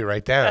door. I'll Dude. be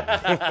right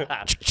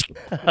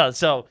down.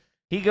 So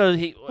he goes.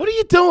 What are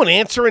you doing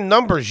answering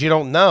numbers you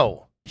don't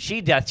know?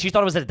 She thought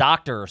it was a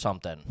doctor or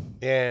something.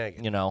 Yeah.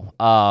 You know.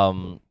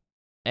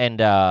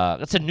 And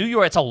it's a New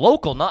York. It's a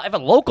local. If a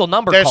local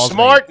number They're calls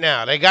smart me,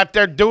 now.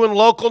 They're doing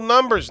local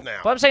numbers now.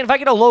 but I'm saying if I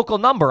get a local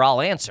number, I'll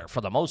answer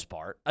for the most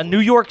part. A New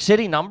York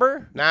City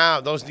number, Now,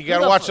 you got to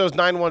the watch fu- those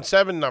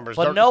 917 numbers.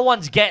 but they're, no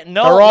one's getting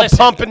no. they're all listen,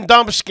 pump and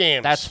dump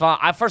scams. That's fine.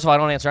 First of all, I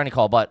don't answer any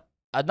call, but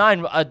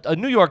a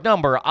New York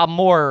number, I'm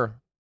more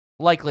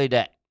likely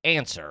to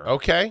answer.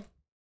 okay.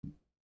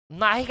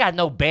 Nah, he got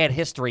no bad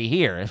history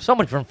here. If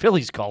somebody from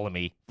Philly's calling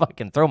me,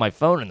 fucking throw my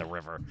phone in the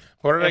river.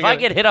 What did If I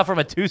get hit up from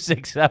a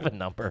 267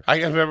 number, I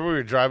remember we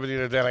were driving the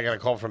other day and I got a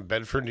call from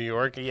Bedford, New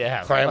York.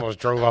 Yeah. Client almost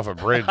drove off a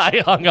bridge.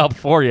 I hung up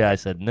for you. I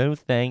said, no,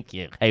 thank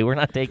you. Hey, we're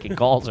not taking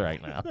calls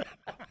right now.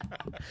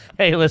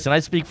 Hey, listen, I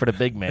speak for the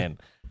big man.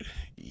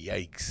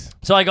 Yikes.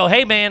 So I go,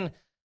 hey, man.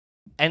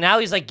 And now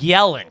he's like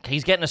yelling.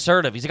 He's getting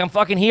assertive. He's like, I'm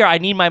fucking here. I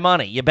need my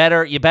money. You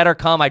better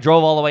come. I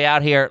drove all the way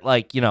out here.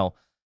 Like, you know,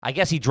 I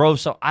guess he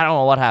drove I don't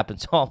know what happened.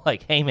 So I'm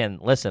like, hey, man,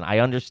 listen, I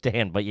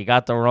understand, but you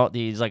got the wrong.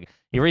 He's like,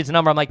 he reads the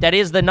number. I'm like, that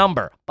is the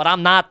number, but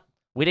I'm not.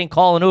 We didn't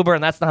call an Uber,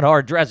 and that's not our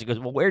address. He goes,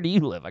 well, where do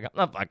you live? I'm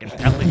not fucking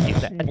telling you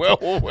that. Well,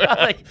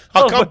 Like,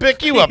 I'll oh, come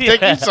pick you up,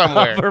 take you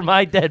somewhere. For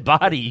my dead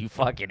body, you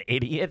fucking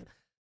idiot.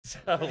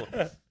 So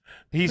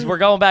we're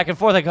going back and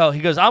forth. He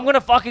goes, I'm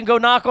gonna fucking go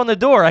knock on the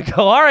door. I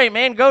go, all right,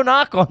 man, go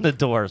knock on the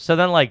door. So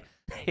then like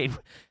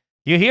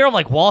you hear him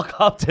like walk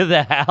up to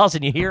the house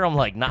and you hear him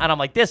like not. I'm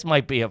like, this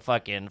might be a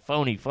fucking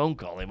phony phone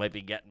call. They might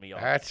be getting me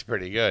off. That's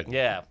pretty good.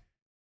 Yeah.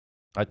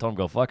 I told him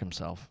go fuck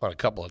himself. Bought a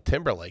couple of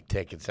Timberlake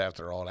tickets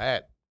after all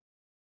that.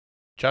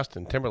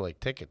 Justin Timberlake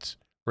tickets.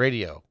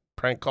 Radio.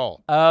 Prank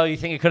call. Oh, you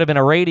think it could have been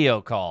a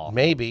radio call?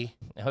 Maybe.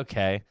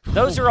 Okay.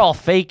 Those are all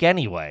fake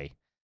anyway.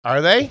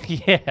 Are they?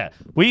 Yeah.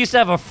 We used to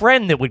have a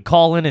friend that would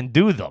call in and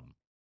do them.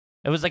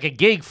 It was like a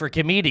gig for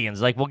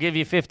comedians. Like, we'll give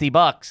you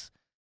 $50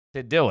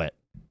 to do it.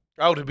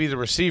 Oh, to be the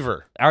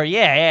receiver. Or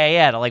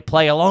yeah, to like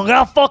play along.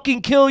 I'll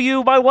fucking kill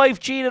you. My wife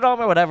cheated on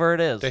me. Whatever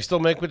it is. They still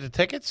make with the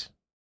tickets?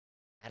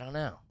 I don't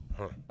know.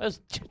 Huh. That was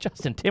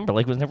Justin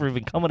Timberlake was never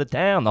even coming to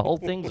town. The whole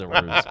thing's a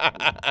ruse.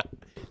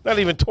 Not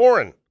even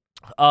touring.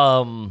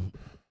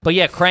 But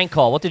yeah, crank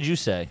call. What did you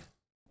say?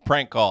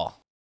 Prank call.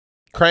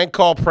 Crank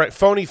call,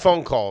 phony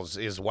phone calls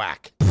is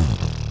whack.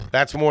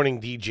 That's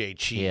morning DJ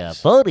cheese. Yeah,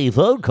 phony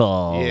phone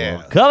call.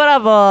 Yeah. Coming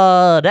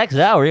up next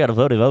hour, we got a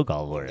phony phone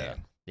call for you. Yeah.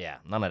 Yeah,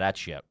 none of that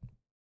shit.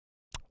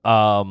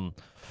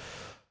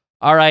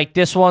 All right,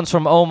 this one's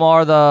from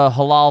Omar, the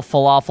halal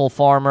falafel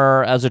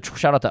farmer.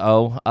 Shout out to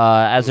O.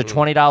 As a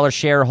 $20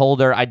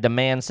 shareholder, I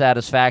demand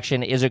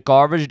satisfaction. Is it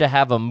garbage to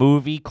have a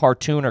movie,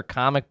 cartoon, or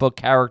comic book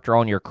character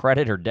on your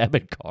credit or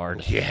debit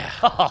card? Yeah.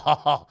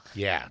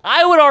 Yeah.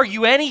 I would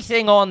argue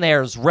anything on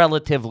there is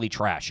relatively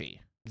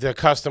trashy. The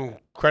custom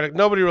credit,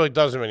 nobody really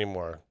does them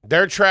anymore.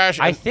 They're trash.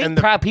 I and- think and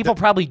the- people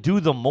probably do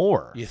them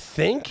more. You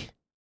think?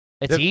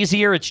 It's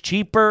easier. It's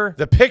cheaper.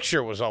 The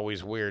picture was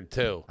always weird,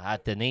 too.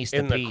 Denise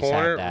In the DePease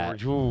corner. had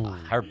that. Ooh.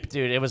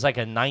 Dude, it was like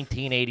a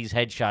 1980s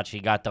headshot she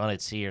got done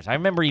at Sears. I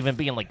remember even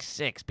being like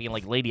 6, being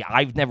like, lady,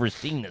 I've never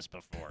seen this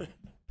before.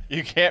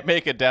 You can't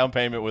make a down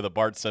payment with a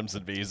Bart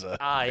Simpson Visa.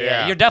 Yeah.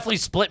 Yeah. You're definitely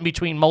splitting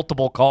between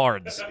multiple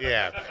cards.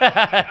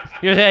 Yeah.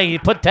 You're saying you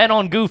put 10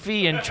 on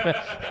Goofy and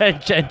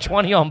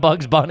 20 on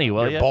Bugs Bunny,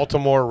 will Your you?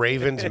 Baltimore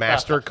Ravens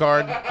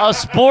MasterCard. A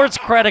sports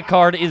credit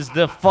card is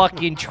the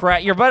fucking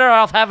You're better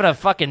off having a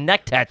fucking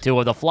neck tattoo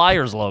of the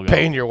Flyers logo.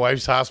 Paying your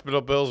wife's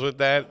hospital bills with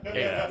that.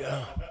 There you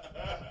go.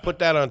 Put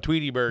that on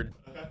Tweety Bird.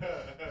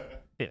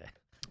 Yeah.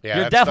 Yeah,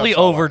 You're that definitely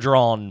stuff's all-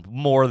 overdrawn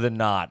more than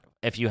not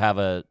if you have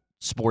a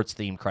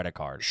sports-themed credit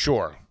card.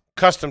 Sure.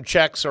 Custom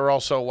checks are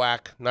also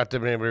whack. Not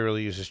that anybody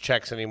really uses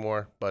checks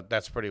anymore, but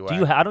that's pretty whack.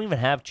 I don't even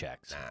have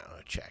checks. No,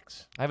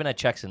 checks. I haven't had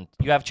checks in.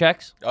 You have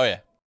checks? Oh, yeah.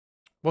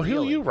 Well, who are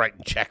Really? you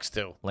writing checks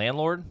to?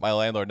 Landlord? My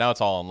landlord. Now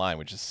it's all online,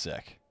 which is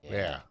sick.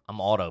 Yeah.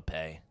 I'm auto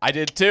pay. I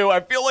did too.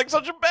 I feel like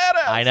such a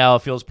badass. I know,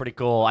 it feels pretty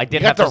cool. I You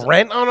did got have the to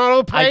rent on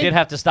auto pay? I did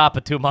have to stop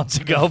it 2 months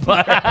ago,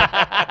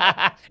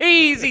 but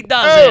easy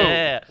does Oh.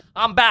 it.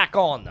 I'm back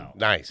on though.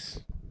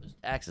 Nice.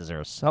 Taxes are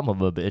a son of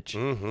a bitch.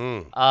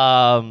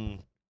 Mm-hmm.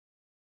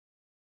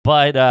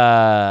 But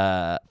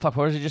fuck,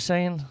 what was I just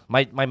saying?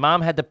 My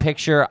mom had the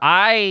picture.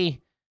 Any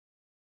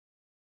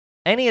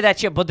of that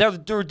shit, but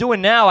they're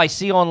doing now. I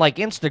see on like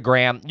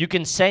Instagram, you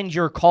can send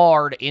your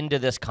card into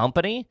this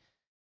company,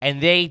 and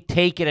they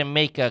take it and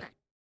make a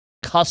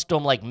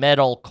custom like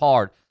metal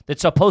card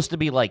that's supposed to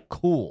be like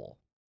cool.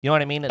 You know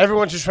what I mean?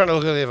 Everyone's just trying to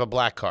look like they have a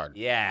black card.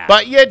 Yeah.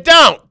 But you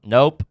don't.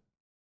 Nope.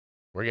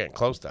 We're getting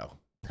close, though.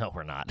 No,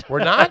 we're not.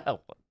 We're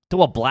not?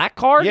 To a black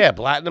card? Yeah,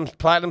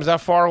 Platinum's that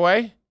far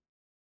away?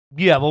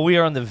 Yeah, well, we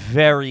are on the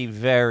very,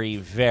 very,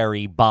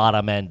 very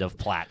bottom end of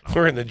platinum.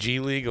 We're in the G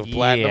League of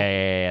Platinum.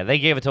 Yeah. They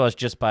gave it to us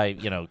just by,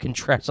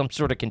 some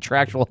sort of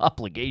contractual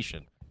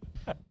obligation.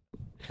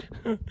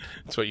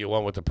 That's what you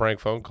want with the prank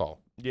phone call.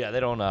 Yeah, they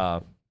don't,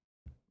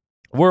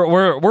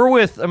 We're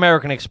with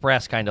American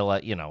Express, kind of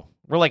like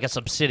we're like a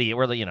subsidiary.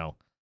 We're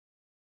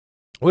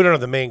We don't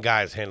have the main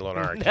guys handling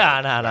our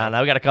account.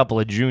 No. We got a couple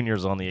of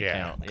juniors on the Yeah,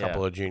 account. a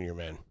couple of junior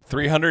men.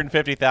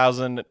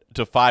 $350,000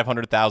 to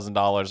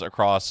 $500,000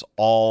 across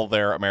all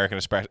their American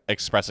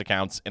Express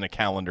accounts in a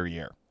calendar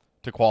year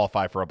to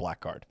qualify for a black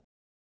card.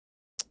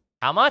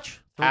 How much?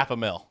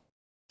 $500,000.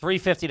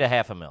 $350 to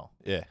 $500,000.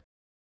 Yeah.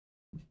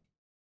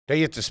 That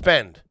you have to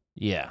spend.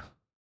 Yeah.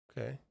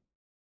 Okay.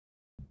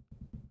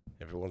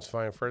 Everyone's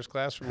flying first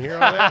class from here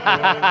on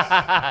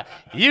out?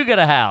 You get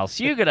a house.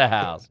 You get a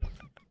house.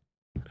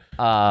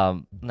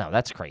 No,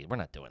 that's crazy. We're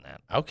not doing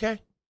that.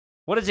 Okay.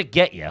 What does it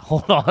get you?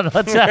 Hold on.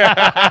 Let's,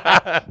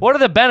 what are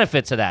the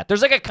benefits of that?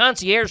 There's like a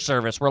concierge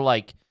service where,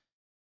 like,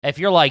 if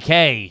you're like,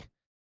 hey,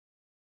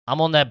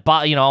 I'm on that,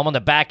 I'm on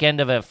the back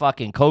end of a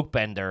fucking coke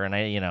bender, and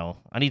I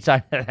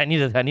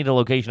need a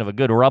location of a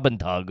good rub and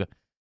tug.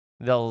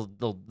 They'll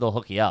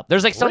hook you up.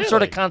 There's like some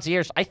sort of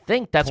concierge. I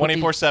think that's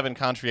 24/7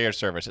 concierge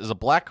service. As a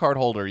black card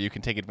holder, you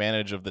can take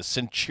advantage of the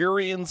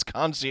Centurion's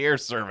concierge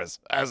service.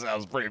 That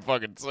sounds pretty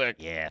fucking sick.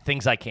 Yeah,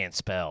 things I can't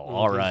spell.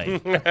 All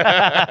right.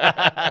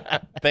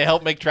 They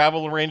help make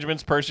travel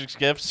arrangements, purchase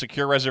gifts,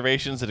 secure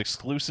reservations at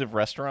exclusive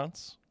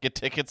restaurants, get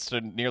tickets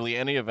to nearly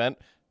any event.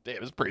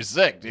 Damn, it's pretty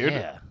sick, dude.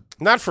 Yeah.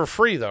 Not for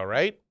free, though,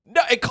 right?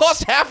 No, it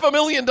costs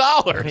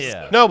 $500,000.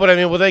 Yeah. No, but I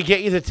mean, will they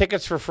get you the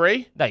tickets for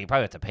free? No, you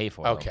probably have to pay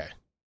for them. Okay.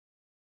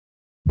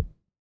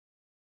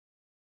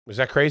 Is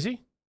that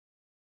crazy?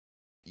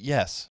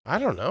 Yes. I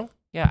don't know.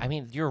 Yeah, I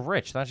mean, you're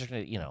rich. Not just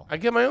gonna, I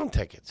get my own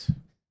tickets.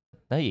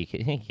 No, you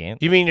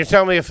can't. You mean you're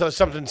telling me if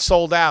something's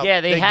sold out? Yeah,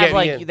 they get me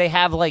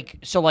have in?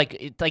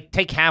 like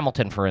take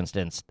Hamilton for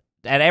instance.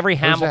 At every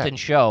Hamilton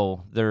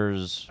show,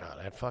 there's. Oh,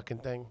 that fucking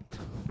thing.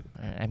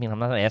 I mean, I'm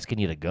not asking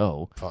you to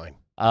go. Fine.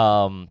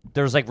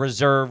 There's like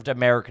reserved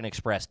American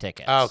Express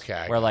tickets.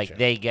 Okay, where like gotcha.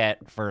 they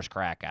get first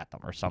crack at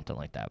them or something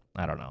like that.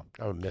 I don't know.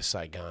 I'm a Miss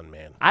Saigon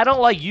man. I don't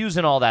like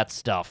using all that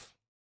stuff.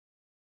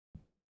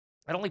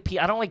 I don't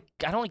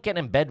like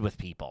getting in bed with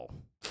people.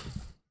 Does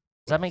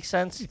that make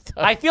sense?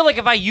 I feel like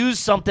if I use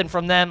something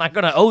from them, I'm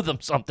gonna owe them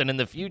something in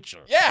the future.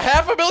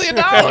 Yeah, $500,000.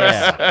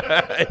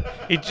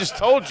 Yeah. He just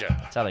told you.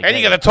 how they And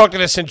you get got to talk to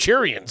the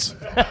Centurions.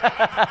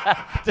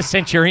 The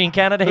Centurion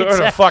candidates.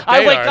 Whoever the fuck I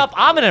they wake are. up,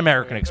 I'm an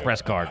American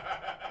Express card.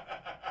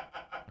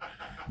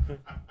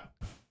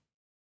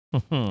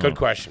 Good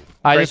question.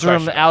 All right, Great this is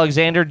from question.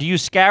 Alexander. Do you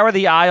scour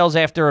the aisles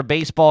after a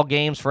baseball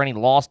games for any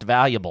lost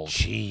valuables?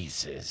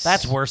 Jesus.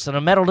 That's worse than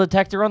a metal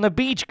detector on the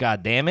beach,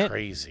 goddammit.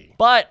 crazy.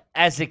 But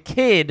as a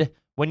kid,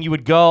 when you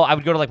would go, I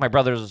would go to like my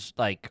brother's,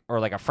 or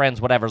like a friend's,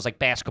 whatever. It was like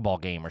basketball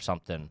game or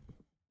something.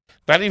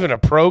 Not even a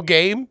pro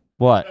game?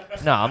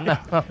 What? No, I'm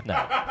not.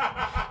 No.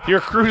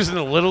 You're cruising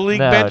the Little League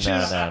No, benches?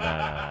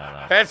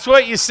 no. That's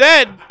what you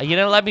said. You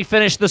didn't let me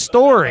finish the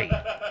story.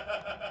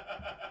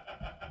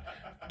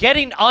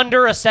 Getting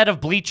under a set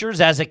of bleachers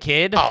as a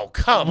kid Oh,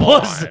 come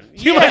was on.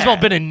 you might as well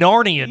have been in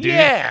Narnia, dude.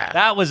 Yeah.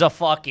 That was a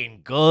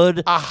fucking good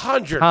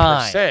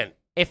 100%.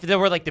 If there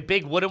were like the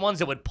big wooden ones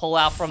that would pull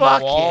out from Fuck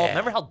the wall. yeah.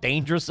 Remember how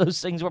dangerous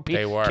those things were?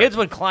 They were. Kids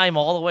would climb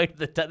all the way to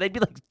the top. They'd be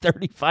like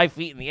 35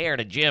 feet in the air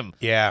in a gym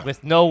Yeah.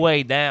 with no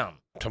way down.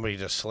 Somebody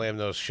just slammed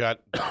those shut.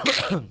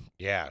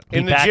 Yeah. Be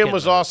In the back gym in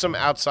was the- awesome.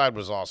 Outside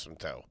was awesome,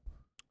 too.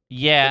 The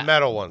Yeah.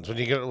 metal ones. When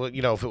you get,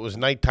 if it was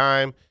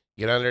nighttime,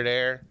 get under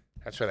there.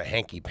 That's where the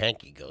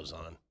hanky-panky goes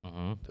on.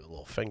 Mhm. Do a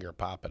little finger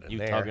popping in You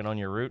there. tugging on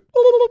your root?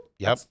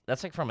 Yep.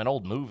 That's like from an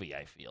old movie,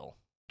 I feel.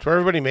 That's where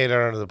everybody made it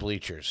under the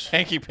bleachers.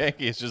 Hanky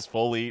Panky is just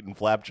fully eating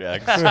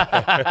flapjacks.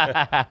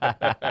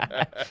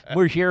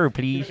 More here,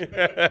 please.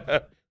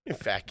 In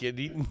fact, kid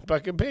eating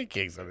fucking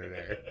pancakes under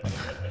there.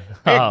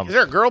 Hey, Um, is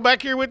there a girl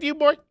back here with you,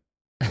 boy?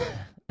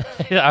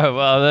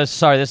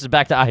 Sorry, this is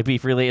back to IP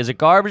Freely. Is it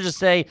garbage to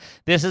say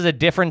this is a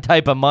different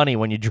type of money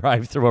when you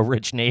drive through a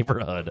rich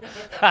neighborhood?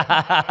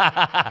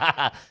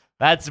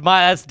 That's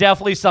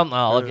definitely something.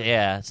 Oh, look,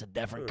 yeah, it's a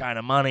different kind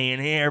of money in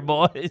here,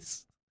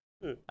 boys.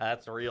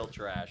 That's real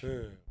trash.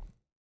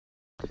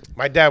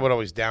 My dad would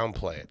always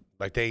downplay it.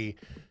 Like they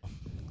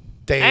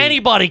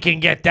Anybody can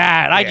get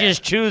that. I Yeah.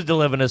 just choose to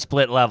live in a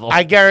split level.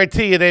 I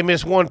guarantee you they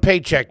miss one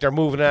paycheck, they're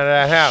moving out of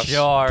that house.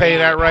 Sure, Tell you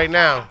yeah. that right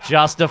now.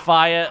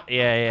 Justify it.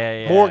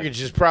 Yeah.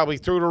 Mortgage is probably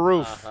through the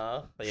roof.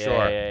 Uh-huh. Yeah,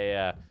 Sure.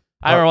 yeah.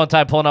 I remember one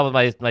time pulling up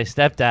with my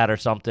stepdad or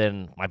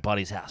something, my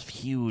buddy's house,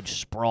 huge,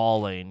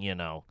 sprawling,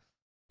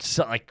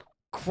 so, like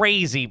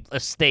crazy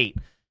estate.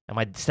 And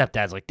my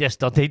stepdad's like, this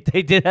don't, they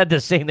had the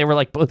same, they were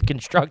like both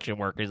construction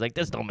workers. Like,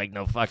 this don't make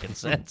no fucking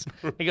sense.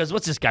 He goes,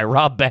 what's this guy,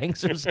 Rob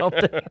Banks or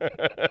something?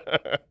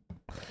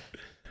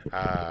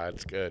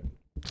 It's good.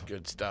 It's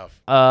good stuff.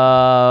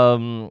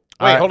 Wait,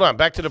 Wait, hold on.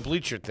 Back to the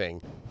bleacher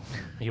thing.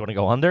 You want to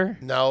go under?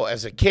 No,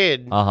 as a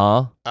kid,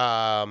 Uh-huh.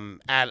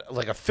 at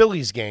like a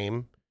Phillies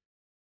game,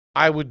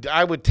 I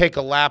would take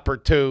a lap or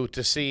two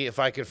to see if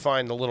I could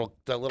find the little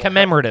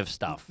Commemorative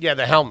stuff. Yeah,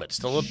 the helmets.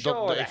 The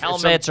Sure, if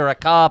helmets or a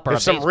cup or if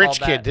a some baseball rich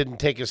bat. kid didn't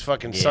take his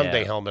fucking Yeah.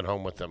 Sunday helmet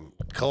home with him,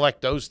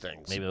 collect those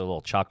things. Maybe a little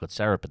chocolate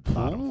syrup at the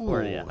bottom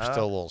for you.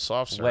 Still a little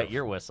soft serve. Wet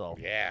your whistle.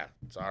 Yeah,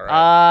 it's all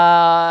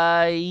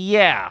right.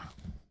 Yeah.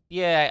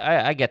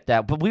 Yeah, I get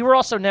that. But we were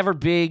also never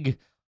big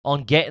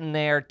on getting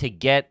there to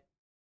get,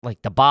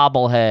 like, the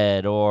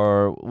bobblehead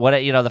or what,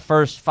 the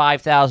first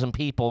 5,000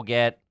 people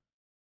get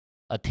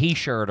a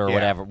T-shirt or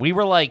whatever. We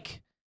were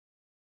like,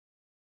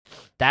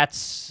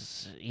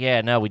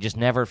 no, we just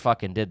never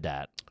fucking did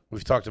that.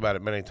 We've talked about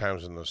it many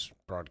times in this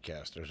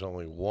broadcast. There's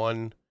only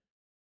one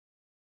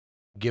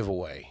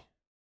giveaway.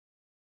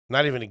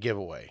 Not even a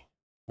giveaway.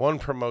 One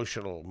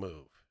promotional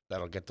move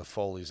that'll get the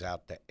Foleys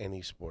out to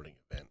any sporting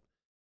event.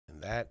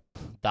 And that...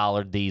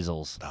 Dollar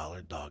Diesels.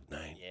 Dollar Dog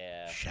Night.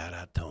 Yeah. Shout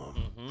out to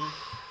them. Mm-hmm.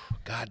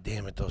 God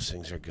damn it, those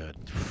things are good.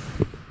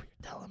 You're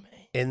telling me.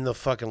 In the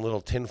fucking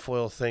little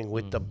tinfoil thing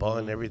with the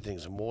bun,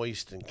 everything's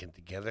moist and get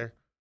together.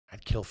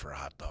 I'd kill for a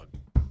hot dog.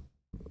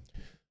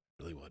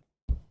 Really would.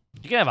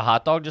 You can have a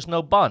hot dog, just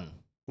no bun.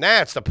 Nah,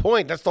 that's the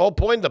point. That's the whole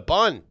point of the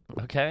bun.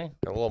 Okay.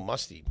 And a little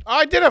musty. Oh,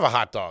 I did have a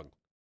hot dog.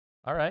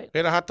 All right. We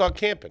had a hot dog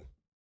camping.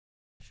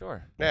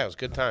 Sure. Yeah, it was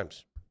good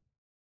times.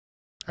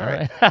 All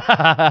right.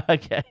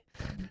 Okay.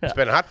 It's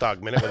been a hot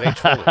dog minute with H.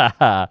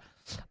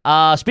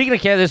 Foley. Speaking of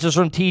Canada, this is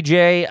from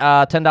TJ.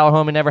 $10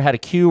 homie never had a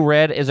Q.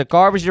 Red. Is it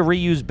garbage to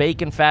reuse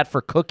bacon fat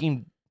for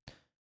cooking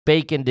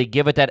bacon to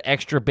give it that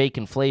extra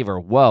bacon flavor?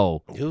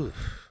 Whoa. Ooh.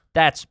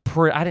 That's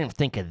I didn't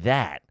think of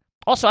that.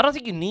 Also, I don't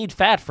think you need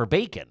fat for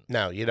bacon.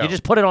 No, you don't. You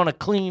just put it on a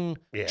clean,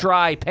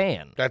 dry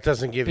pan. That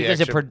doesn't give you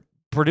because extra... it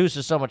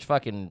produces so much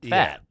fucking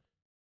fat.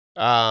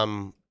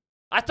 Yeah.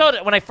 I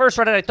thought when I first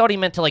read it, I thought he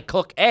meant to like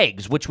cook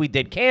eggs, which we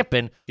did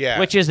camping. Yeah.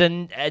 Which is a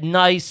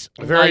nice,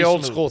 very nice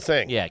old move. school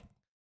thing. Yeah.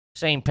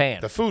 Same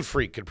pan. The food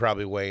freak could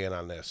probably weigh in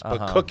on this,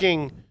 but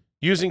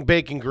using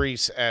bacon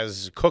grease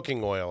as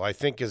cooking oil, I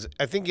think is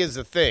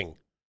the thing.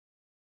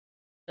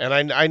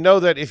 And I know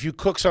that if you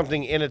cook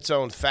something in its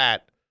own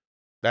fat,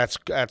 that's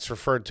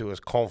referred to as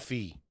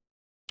confit.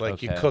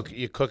 Like you cook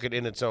it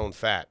in its own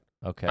fat.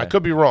 Okay. I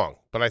could be wrong,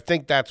 but I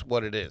think that's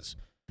what it is.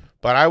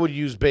 But I would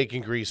use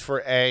bacon grease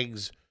for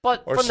eggs.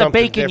 But or from the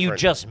bacon different. you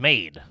just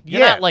made.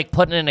 You're Yeah. not like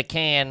putting it in a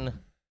can.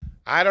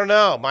 I don't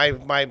know. My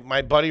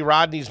buddy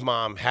Rodney's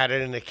mom had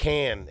it in a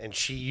can, and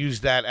she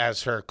used that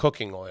as her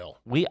cooking oil.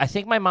 I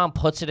think my mom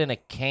puts it in a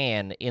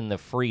can in the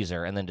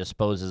freezer and then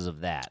disposes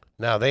of that.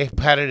 No, they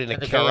had it in a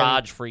the can.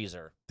 garage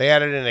freezer. They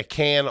had it in a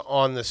can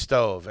on the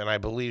stove, and I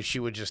believe she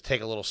would just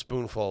take a little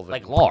spoonful of it.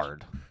 Like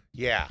lard.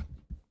 Yeah.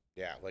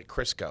 Yeah, like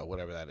Crisco,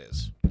 whatever that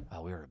is.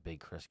 Oh, we were a big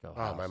Crisco.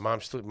 Oh, house. my mom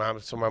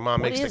What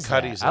makes the is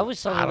cutties. that? I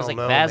always thought it was like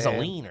don't know,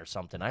 Vaseline man. or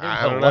something. I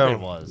I didn't don't know what know. it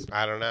was.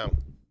 I don't know.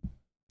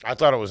 I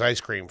thought it was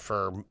ice cream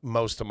for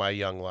most of my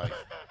young life.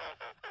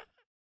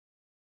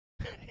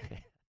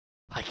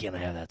 Why can't I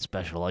have that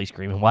special ice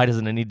cream? And why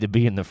doesn't it need to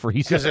be in the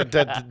freezer?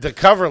 Because the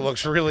cover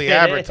looks really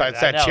advertised.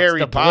 It's I that know,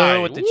 cherry it's the pie.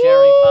 blue with the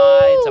cherry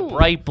pie. It's a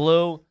bright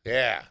blue.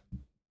 Yeah.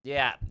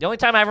 Yeah. The only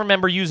time I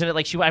remember using it,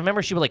 I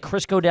remember she would like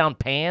Crisco down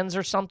pans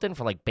or something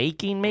for like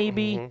baking,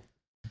 maybe. Mhm.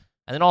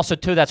 And then also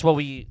too, that's what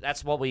we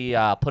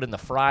put in the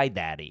Fry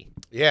Daddy.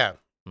 Yeah.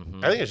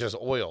 Mm-hmm. I think it's just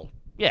oil.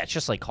 Yeah, it's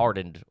just like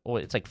hardened oil.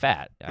 It's like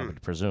fat, I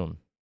would presume.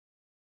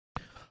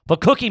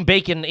 But cooking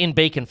bacon in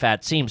bacon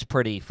fat seems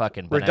pretty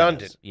fucking bananas.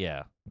 Redundant.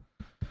 Yeah.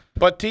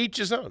 But to each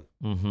his own.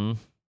 Mm-hmm.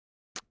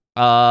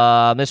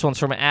 This one's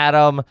from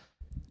Adam.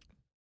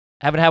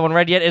 Haven't had one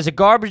read yet. Is it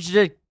garbage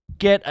to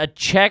get a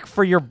check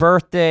for your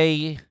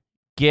birthday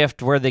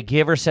gift where the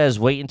giver says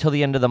wait until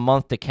the end of the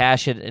month to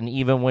cash it, and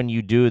even when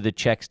you do, the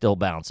check still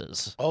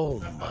bounces? Oh,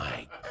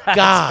 my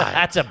God.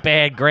 That's a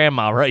bad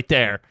grandma right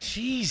there.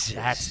 Jesus.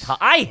 That's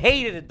I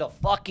hated the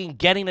fucking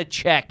getting a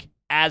check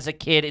as a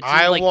kid. It seemed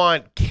I like,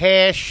 want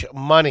cash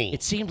money.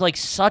 It seemed like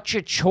such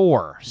a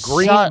chore.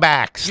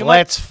 Greenbacks. You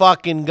Let's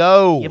fucking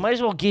go. You might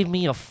as well give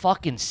me a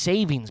fucking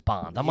savings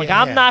bond. I'm like,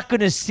 Yeah. I'm not going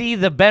to see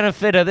the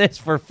benefit of this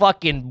for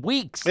fucking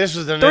weeks. This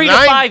was the 3 to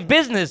 5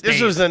 business days.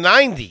 This was the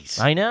 90s.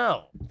 I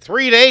know.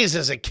 3 days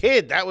as a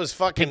kid. That was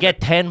fucking To get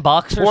 $10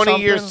 or 20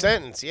 something. year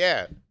sentence.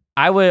 Yeah.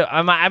 I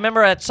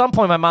remember at some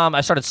point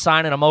I started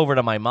signing them over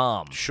to my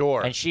mom.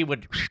 Sure. And she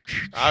would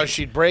Oh,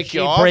 she'd break you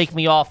she'd off. break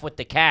me off with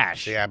the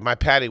cash. Yeah, my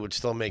Patty would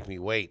still make me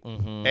wait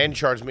and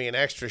charge me an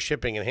extra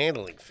shipping and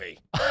handling fee.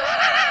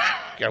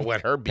 Gotta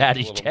wet her beak.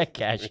 Daddy's check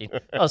cashing.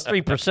 That was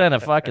 3%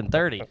 of fucking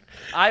 30.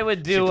 I would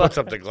She do. puts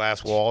up the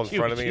glass wall in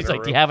front of me. She's in her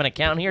like, "Do room. you have an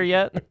account here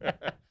yet?"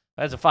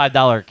 That's a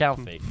 $5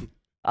 account fee.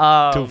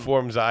 2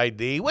 forms of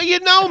ID. Well, you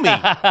know me.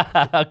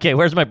 Okay,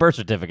 where's my birth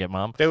certificate,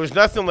 Mom? There was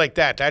nothing like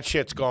that. That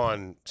shit's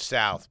gone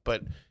south.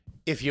 But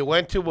if you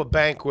went to a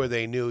bank where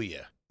they knew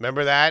you,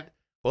 remember that?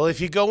 Well, if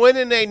you go in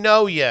and they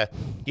know you,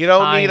 you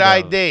don't need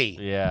Kind of. ID.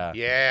 Yeah.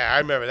 Yeah, I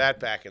remember that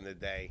back in the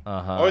day.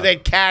 Uh-huh. Or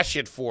they'd cash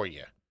it for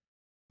you.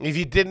 If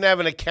you didn't have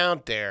an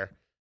account there,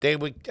 they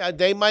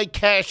might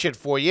cash it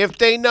for you if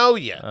they know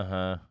you.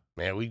 Uh-huh.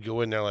 Man, we'd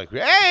go in there like,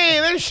 hey,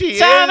 there she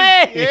Tommy!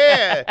 is.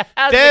 Yeah.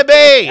 How's the Debbie,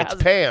 kid? it's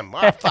Pam.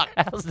 Oh, fuck.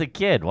 How's the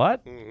kid?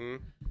 What? hmm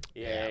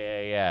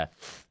Yeah.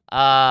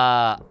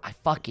 I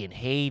fucking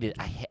hate it.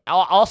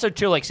 Also,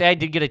 too, like, say I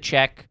did get a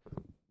check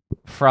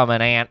from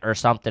an aunt or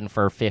something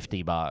for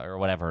 $50 or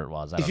whatever it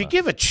was. I If don't you know.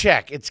 give a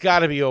check, it's got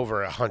to be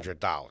over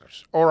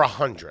 $100 or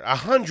 $100.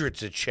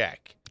 $100's a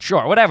check.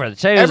 Sure, whatever.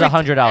 Say it was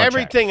 $100 check.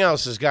 Everything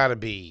else has got to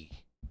be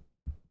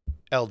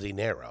El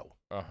Dinero,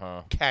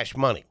 cash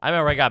money. I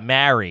remember I got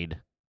married.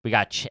 We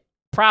got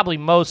probably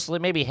mostly,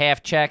 maybe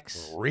half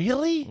checks.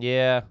 Really?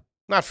 Yeah.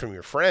 Not from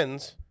your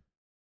friends.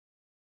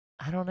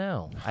 I don't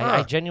know. Huh.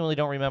 I genuinely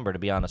don't remember, to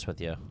be honest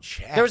with you.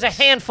 Checks. There was a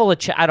handful of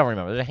checks. I don't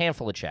remember. There's a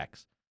handful of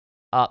checks.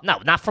 No,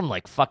 not from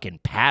like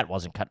fucking Pat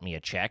wasn't cutting me a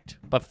check,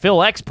 but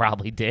Phil X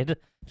probably did.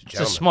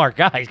 He's a smart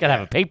guy. He's got to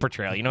have a paper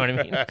trail. You know what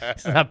I mean?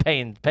 He's not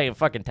paying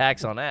fucking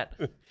tax on that.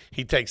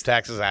 He takes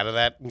taxes out of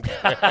that.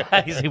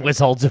 He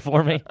withholds it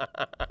for me.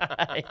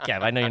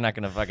 Kev, I know you're not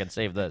going to fucking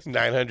save this.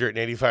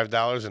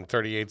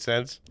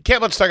 $985.38.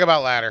 Kev, let's talk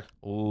about ladder.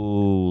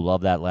 Ooh,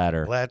 love that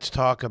ladder. Let's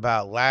talk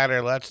about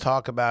ladder. Let's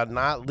talk about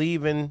not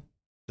leaving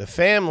the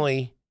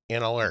family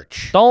in a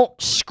lurch. Don't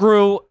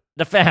screw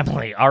the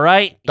family, all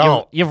right?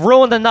 Don't. You've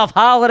ruined enough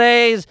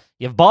holidays.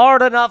 You've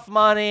borrowed enough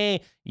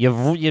money.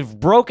 You've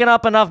broken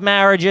up enough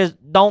marriages.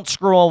 Don't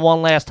screw them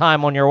one last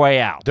time on your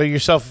way out. Do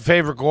yourself a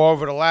favor. Go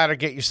over the ladder.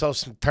 Get yourself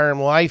some term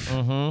life.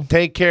 Mm-hmm.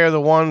 Take care of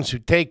the ones who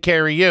take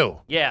care of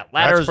you. Yeah,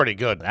 ladder's That's pretty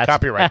good.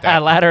 Copyright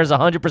that. Ladder is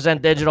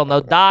 100% digital. No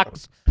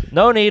docs,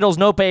 no needles,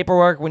 no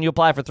paperwork. When you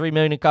apply for $3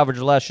 million in coverage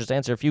or less, just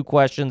answer a few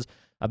questions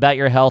about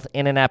your health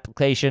in an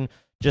application.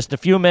 Just a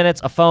few minutes,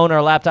 a phone or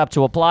a laptop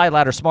to apply.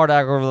 Ladder smart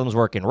algorithms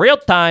work in real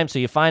time, so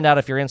you find out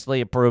if you're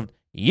instantly approved.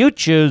 You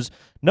choose.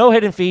 No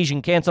hidden fees. You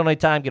can cancel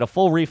anytime. Get a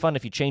full refund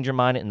if you change your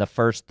mind in the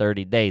first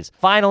 30 days.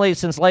 Finally,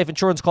 since life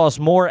insurance costs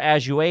more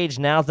as you age,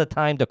 now's the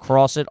time to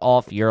cross it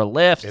off your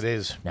list. It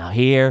is. Now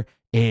here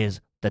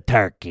is the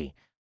turkey.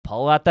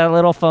 Pull out that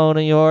little phone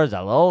of yours,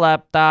 that little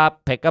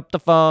laptop, pick up the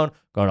phone,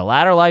 go to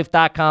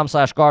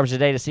ladderlife.com/garbage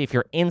today to see if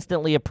you're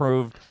instantly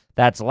approved.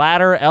 That's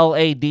ladder,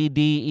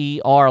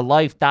 LADDER,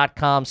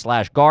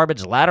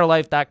 life.com/garbage,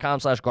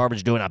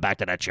 ladderlife.com/garbage. Doing it. Back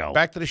to that show.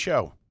 Back to the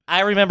show.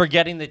 I remember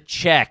getting the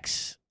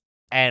checks,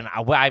 and I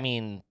was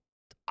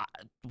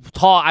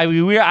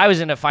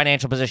in a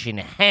financial position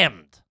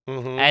hemmed,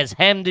 as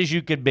hemmed as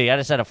you could be. I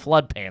just had a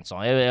flood pants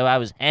on. I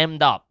was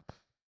hemmed up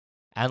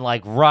and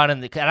like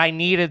running, and I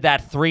needed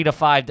that 3 to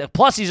 5.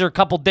 Plus, these are a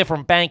couple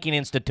different banking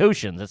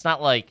institutions. It's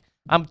not like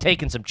I'm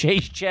taking some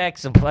Chase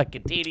checks, some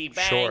fucking TD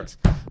banks,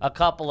 a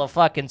couple of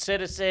fucking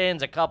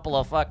Citizens, a couple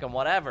of fucking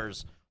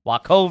whatevers,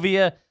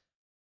 Wachovia,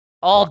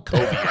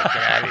 Wachovia, get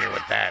out of here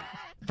with that.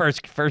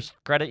 First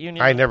credit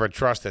union. I never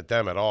trusted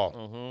them at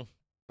all.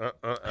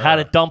 Had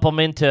to dump them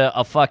into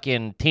a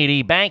fucking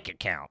TD bank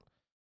account.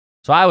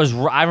 So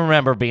I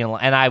remember being,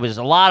 and I was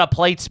a lot of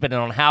plate spinning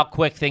on how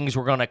quick things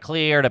were going to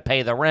clear to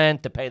pay the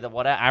rent, to pay the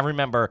whatever. I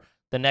remember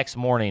the next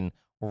morning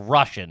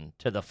rushing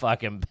to the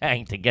fucking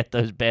bank to get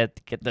those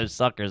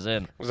suckers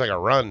in. It was like a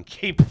run.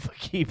 Keep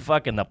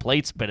fucking the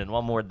plate spinning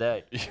one more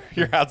day.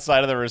 You're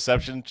outside of the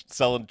reception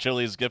selling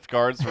Chili's gift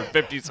cards for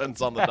 50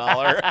 cents on the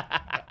dollar.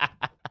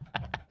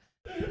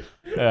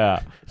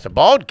 Yeah. It's a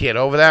bald kid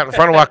over there in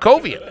front of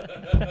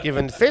Wachovia,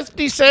 giving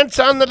 50 cents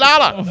on the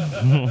dollar.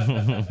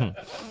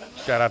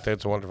 Shout out to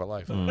It's a Wonderful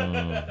Life.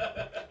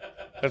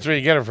 That's where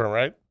you get it from,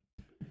 right?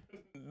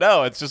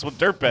 No, it's just what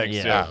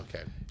dirtbags do. Ah,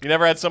 okay. You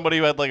never had somebody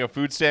who had like a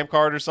food stamp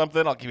card or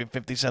something? I'll give you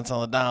 50 cents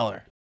on the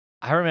dollar.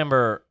 I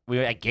remember we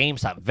were at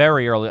GameStop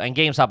very early, and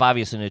GameStop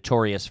obviously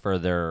notorious for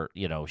their,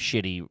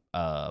 shitty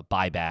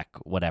buyback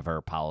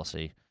whatever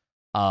policy.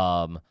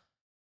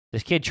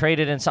 This kid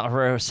traded in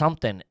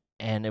something,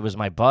 and it was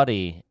my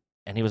buddy,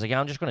 and he was like,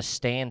 "I'm just going to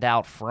stand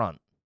out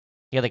front."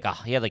 He had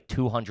like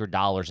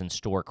 $200 in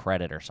store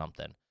credit or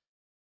something,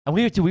 and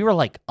we were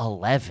like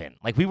 11,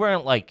 like we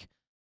weren't like.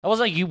 It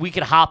wasn't like we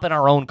could hop in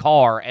our own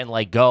car and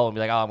like go and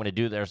be like, "Oh, I'm going to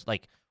do this."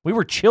 Like we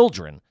were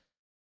children,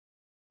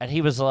 and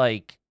he was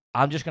like,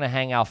 "I'm just going to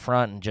hang out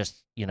front and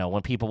just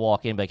when people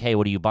walk in, be like, hey,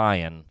 what are you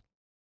buying?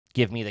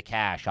 Give me the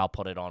cash. I'll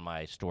put it on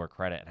my store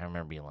credit." And I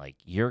remember being like,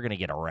 "You're going to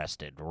get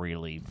arrested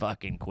really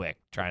fucking quick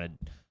trying to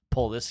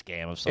pull this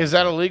scam of something." Is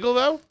that illegal,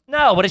 though?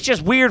 No, but it's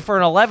just weird for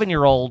an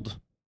 11-year-old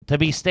to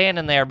be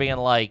standing there being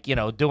like,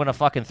 doing a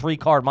fucking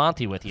 3-card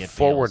Monty with you.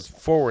 Forward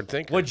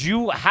thinking. Would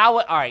you,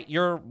 all right,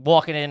 you're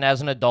walking in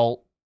as an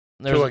adult.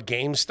 To a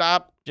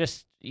GameStop?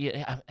 Just,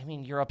 I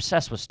mean, you're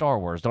obsessed with Star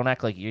Wars. Don't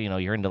act like,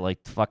 you're into like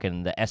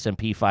fucking the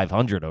S&P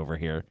 500 over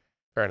here.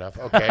 Fair enough.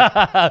 Okay.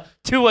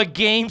 To a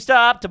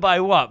GameStop to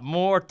buy what?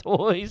 More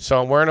toys? So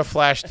I'm wearing a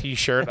Flash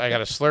T-shirt. I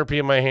got a Slurpee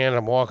in my hand.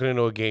 I'm walking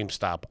into a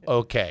GameStop.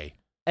 Okay.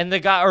 And the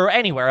guy, or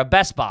anywhere, a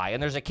Best Buy,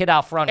 and there's a kid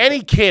out front.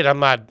 Any kid, I'm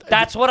not.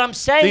 That's what I'm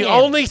saying. The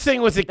only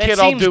thing with a kid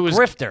I'll do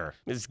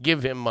is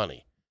give him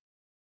money.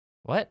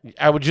 What?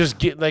 I would just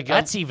get like.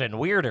 That's even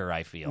weirder,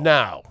 I feel.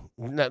 No.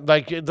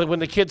 Like when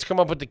the kids come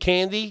up with the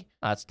candy.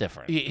 That's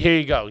different. Here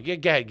you go. Go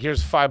ahead.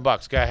 Here's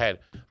 $5. Go ahead.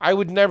 I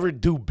would never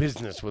do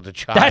business with a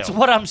child. That's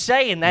what I'm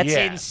saying. That's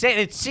insane.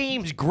 It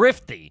seems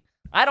grifty.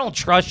 I don't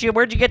trust you.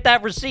 Where'd you get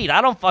that receipt?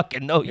 I don't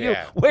fucking know you.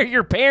 Yeah. Where are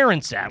your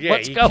parents at? Yeah,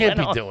 What's you going can't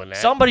be on? doing that.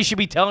 Somebody should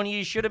be telling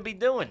you shouldn't be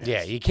doing this.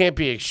 Yeah, you can't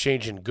be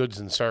exchanging goods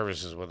and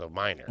services with a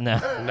minor. No.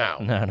 No.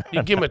 No.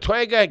 You give him a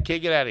 20, go ahead, kid,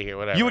 get out of here,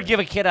 whatever. You would give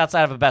a kid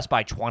outside of a Best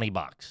Buy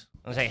 $20.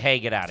 and say, "Hey,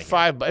 get out of here."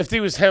 $5. If he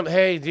was him,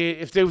 hey,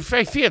 if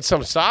he had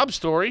some sob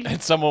story,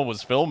 And someone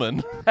was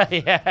filming.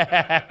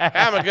 Yeah.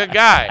 I'm a good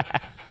guy.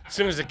 As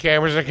soon as the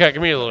cameras are cut,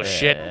 give me a little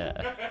shit.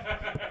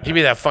 Give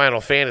me that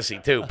Final Fantasy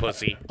too,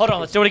 pussy. Hold on,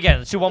 let's do it again.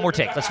 Let's do one more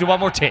take.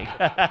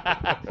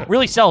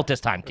 Really sell it this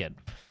time, kid.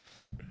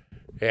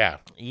 Yeah.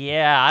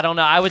 Yeah, I don't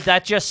know.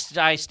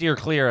 I steer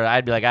clear.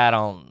 I'd be like,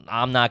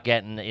 I'm not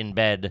getting in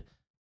bed.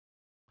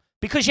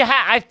 Because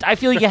I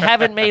feel you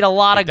haven't made a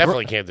lot of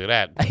Definitely can't do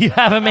that. you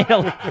haven't made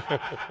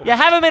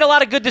a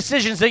lot of good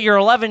decisions that your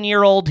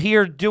 11-year-old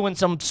here doing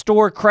some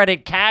store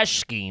credit cash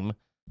scheme.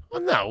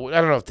 Well, no,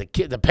 I don't know if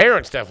the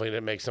parents definitely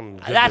didn't make some.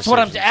 Good That's what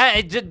I'm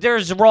decisions. saying.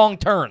 There's wrong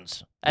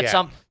turns. At Yeah.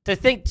 some to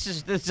think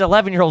this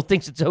 11-year-old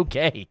thinks it's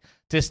okay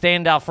to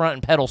stand out front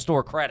and peddle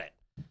store credit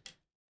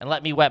and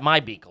let me wet my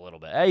beak a little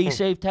bit. Hey, you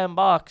saved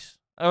 $10.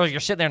 Oh, you're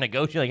sitting there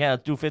negotiating like, yeah,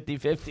 let's do 50-50.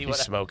 He's whatever.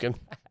 smoking.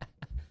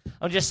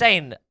 I'm just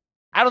saying,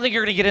 I don't think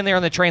you're going to get in there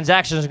and the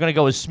transactions are going to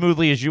go as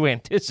smoothly as you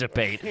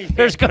anticipate.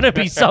 There's going to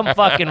be some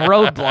fucking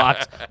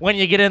roadblocks when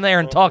you get in there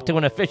and talk to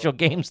an official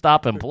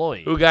GameStop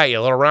employee. Who got you,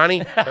 little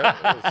Ronnie?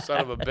 Son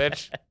of a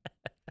bitch.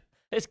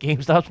 This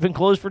GameStop's been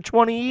closed for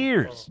 20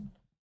 years.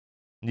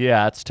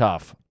 Yeah, it's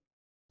tough.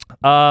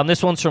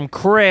 This one's from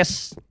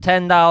Chris,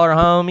 $10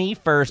 homie,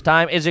 first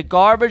time. Is it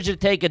garbage to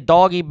take a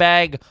doggy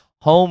bag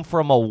home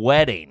from a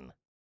wedding?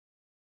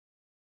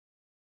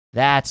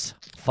 That's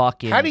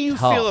fucking How do you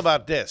tough. feel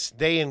about this?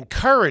 They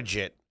encourage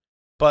it,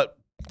 but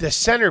the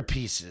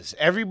centerpieces.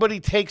 Everybody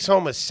takes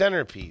home a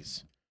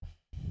centerpiece.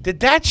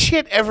 Did that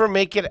shit ever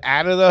make it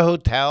out of the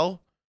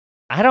hotel?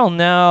 I don't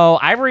know.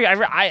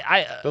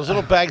 Those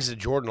little bags of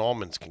Jordan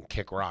almonds can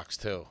kick rocks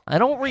too. I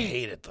don't I re.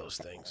 hated those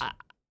things.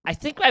 I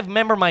think I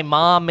remember my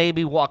mom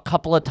maybe a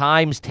couple of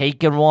times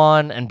taking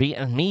one and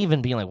me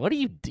even being like, "What do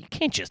you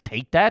can't just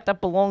take that.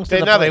 That belongs to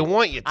the They place."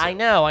 want you to. I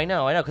know,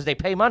 because they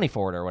pay money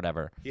for it or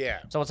whatever. Yeah.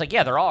 So it's like,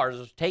 yeah, they're ours.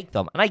 Just take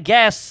them. And I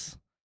guess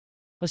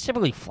it's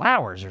typically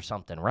flowers or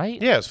something,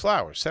 right? Yeah, it's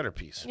flowers,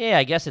 centerpiece. Yeah,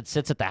 I guess it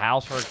sits at the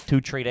house for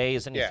 2-3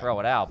 days and you Yeah. throw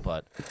it out.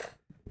 But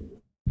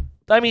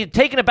I mean,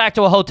 taking it back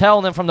to a hotel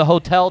and then from the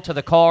hotel to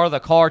the car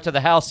to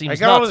the house I seems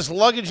got all nuts. this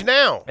luggage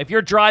now. If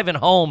you're driving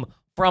home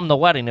from the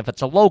wedding, if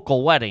it's a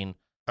local wedding,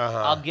 Uh-huh.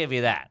 I'll give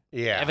you that.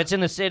 Yeah. If it's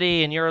in the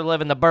city and you're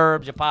living the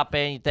burbs, you pop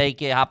in, you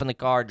take it, hop in the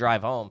car,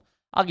 drive home.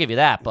 I'll give you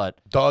that. But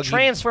Doggy-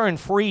 transferring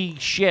free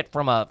shit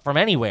from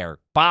anywhere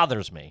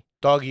bothers me.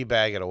 Doggy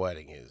bag at a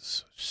wedding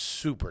is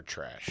super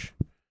trash.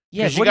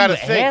 Yeah, 'Cause you what gotta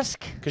do you think.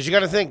 ask? Because you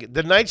got to think,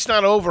 the night's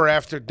not over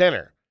after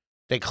dinner.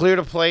 They clear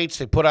the plates,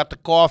 they put out the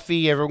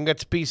coffee, everyone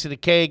gets a piece of the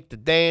cake, the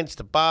dance,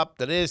 the bop,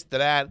 the this, the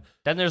that.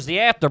 Then there's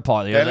the after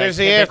party. Then That's there's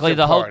the typically after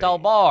the party. hotel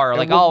bar. And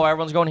Like, what-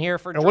 everyone's going here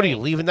for And what are you,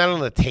 drinks. leaving that on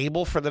the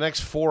table for the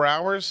next 4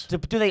 hours? Do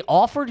they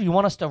offer? Do you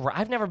want us to?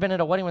 I've never been at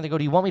a wedding where they go,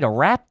 "Do you want me to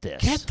wrap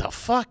this?" Get the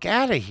fuck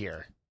out of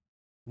here.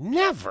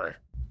 Never.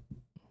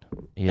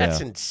 yeah.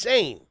 That's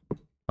insane.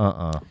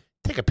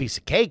 Take a piece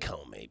of cake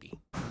home, maybe.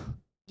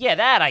 Yeah,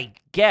 that I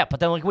get. But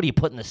then, like, what are you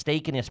putting the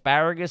steak and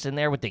asparagus in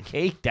there with the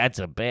cake? That's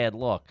a bad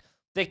look.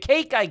 The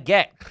cake I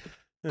get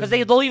because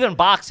they'll even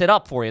box it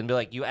up for you and be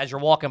like, as you're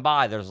walking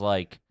by, there's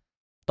like.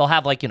 They'll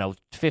have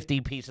 50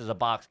 pieces of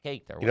boxed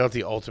cake there. You know what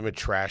the ultimate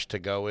trash to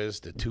go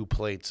is? The 2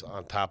 plates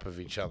on top of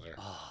each other.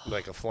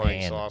 Like a flying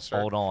Man, saucer.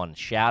 hold on.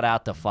 Shout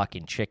out to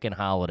fucking Chicken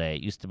Holiday.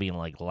 It used to be in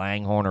like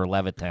Langhorne or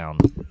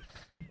Levittown.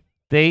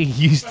 They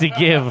used to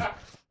give.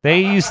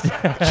 They used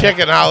to.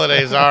 Chicken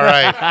holidays, all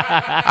right.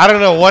 I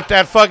don't know what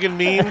that fucking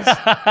means,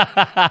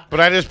 but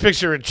I just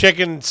picture a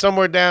chicken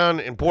somewhere down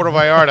in Puerto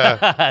Vallarta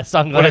with a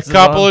Sunglasses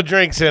couple on, of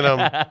drinks in them.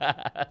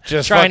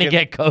 Just trying to fucking-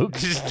 get Coke.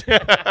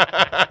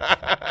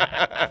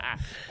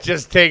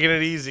 Just taking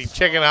it easy.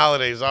 Chicken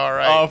holidays, all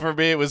right. Oh, for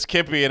me, it was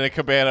Kippy in a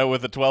cabana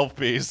with a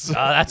 12-piece.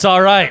 That's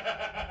all right.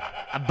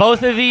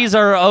 Both of these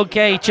are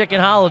okay chicken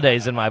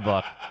holidays in my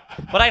book.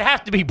 But I'd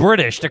have to be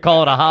British to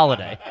call it a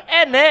holiday.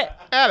 Isn't it?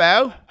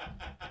 Hello.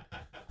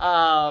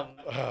 No,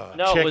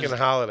 Chicken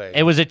holiday.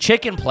 It was a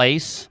chicken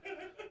place,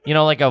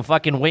 like a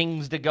fucking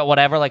wings to go,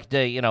 whatever, like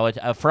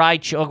a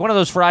fried, like one of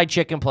those fried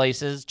chicken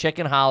places,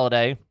 Chicken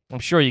Holiday. I'm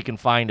sure you can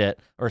find it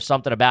or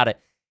something about it.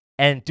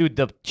 And dude,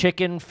 the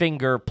chicken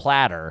finger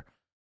platter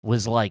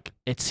was like,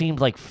 it seemed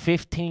like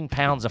 15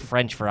 pounds of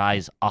French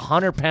fries,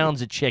 100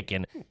 pounds of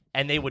chicken,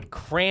 and they would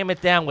cram it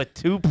down with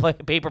 2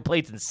 paper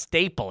plates and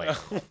staple it.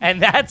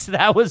 And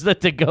that was the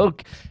to-go.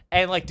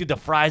 And like, dude, the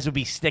fries would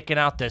be sticking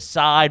out the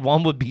side.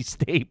 One would be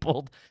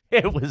stapled.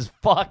 It was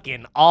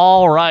fucking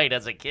all right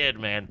as a kid,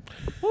 man.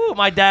 Woo,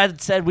 my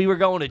dad said we were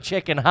going to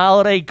Chicken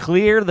Holiday.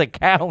 Clear the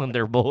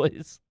calendar,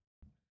 boys.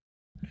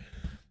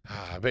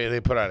 I bet they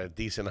put out a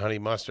decent honey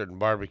mustard and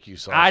barbecue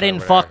sauce. I didn't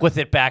over fuck there. with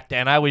it back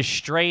then. I was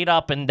straight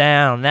up and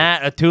down.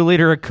 That, a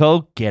 2-liter of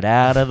Coke, get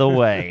out of the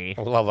way.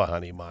 I love a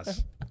honey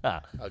must.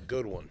 A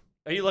good one.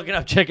 Are you looking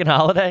up Chicken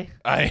Holiday?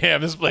 I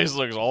am. This place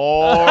looks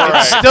all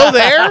right. Still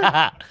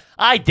there?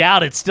 I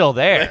doubt it's still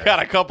They there.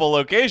 got a couple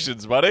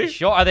locations, buddy.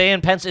 Sure. Are they in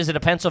Is it a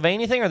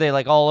Pennsylvania thing? Or are they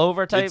like all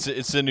over type?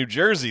 It's a New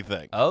Jersey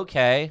thing.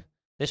 Okay.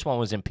 This one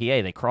was in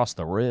PA. They crossed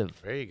the river.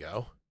 There you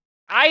go.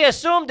 I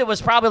assumed it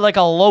was probably like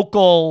a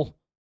local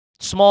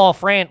small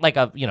like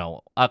a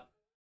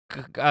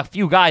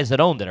few guys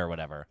that owned it or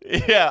whatever.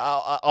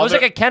 Yeah, It was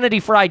like a Kennedy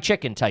Fried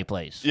Chicken type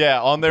place.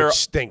 yeah on their Which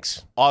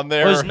stinks. on It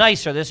their was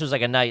nicer. This was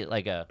like a night,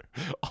 like a.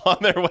 on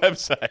their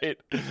website.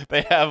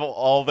 They have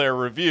all their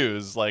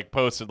reviews like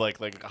posted, like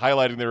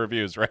highlighting their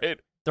reviews. Right,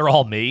 They're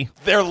all me.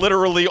 they're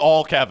literally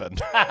all Kevin.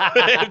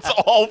 It's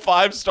all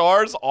 5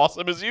 stars,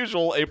 awesome as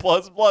usual, A++,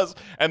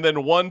 and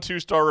then 1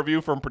 2-star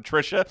review from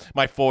Patricia.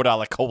 My $4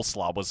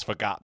 coleslaw was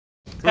forgotten.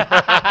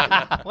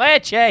 Well,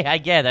 Jay, I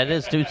get it. It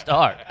is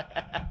 2-star.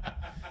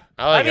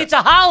 I It's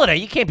a holiday.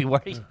 You can't be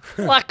worried.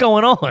 A lot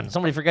going on.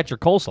 Somebody forget your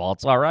coleslaw.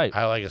 It's all right.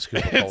 I like a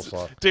scoop of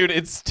coleslaw. Dude,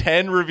 it's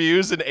 10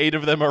 reviews and 8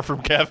 of them are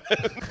from Kevin.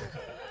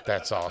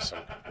 That's awesome.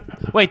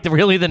 Wait,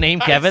 really the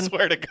name Kevin? I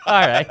swear to God. All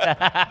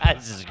right.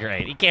 This is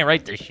great. He can't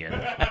write this shit.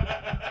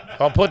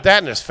 I'll put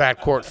that in his fat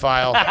court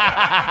file.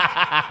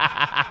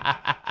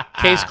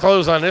 Case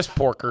closed on this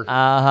porker.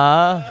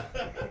 Uh-huh.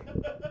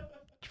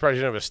 Surprised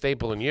you don't have a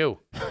staple in you.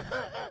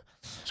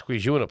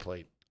 Squeeze you in a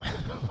plate.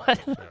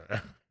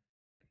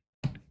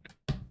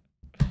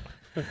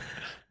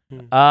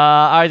 All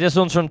right, this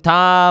one's from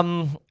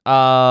Tom.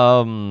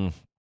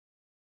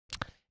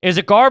 Is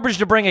it garbage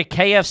to bring a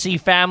KFC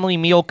family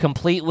meal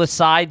complete with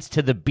sides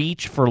to the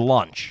beach for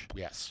lunch?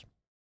 Yes.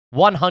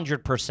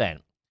 100%.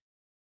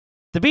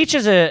 The beach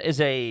is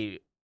a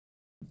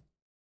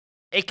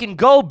it can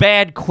go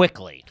bad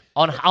quickly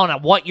on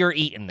what you're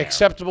eating there.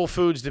 Acceptable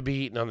foods to be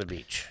eaten on the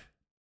beach,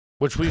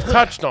 which we've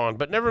touched on,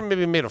 but never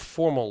maybe made a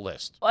formal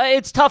list.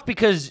 It's tough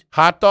because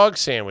Hot dog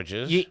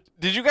sandwiches.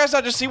 Did you guys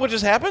not just see what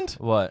just happened?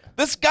 what?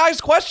 This guy's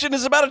question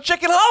is about a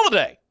chicken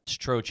holiday. It's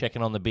true,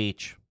 chicken on the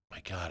beach.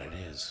 My God, it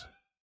is.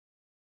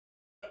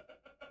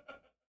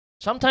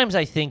 Sometimes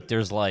I think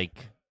there's like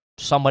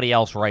somebody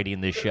else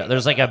writing this show.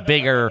 There's like a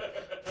bigger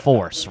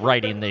force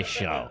writing this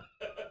show.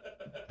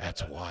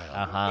 That's wild.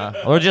 Uh-huh.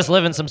 We're just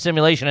living some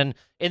simulation, and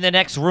in the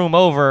next room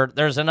over,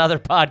 there's another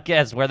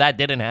podcast where that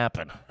didn't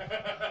happen.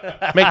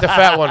 Make the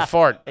fat one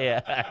fart.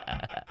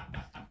 Yeah.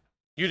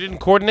 You didn't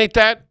coordinate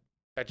that?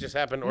 That just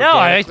happened No,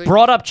 I organically?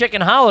 brought up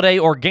Chicken Holiday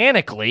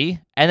organically,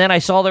 and then I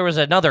saw there was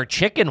another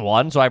chicken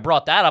one, so I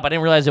brought that up. I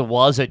didn't realize it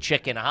was a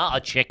chicken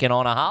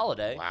on a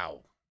holiday. Wow.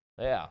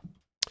 Yeah.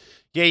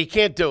 Yeah, you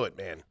can't do it,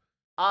 man.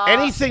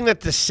 Anything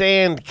that the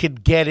sand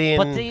could get in.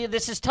 But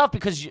this is tough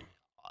because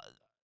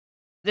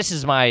this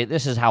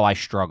is how I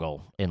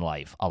struggle in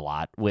life a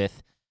lot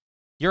with.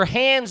 Your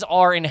hands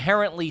are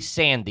inherently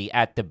sandy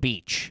at the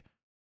beach,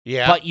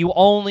 yeah. but you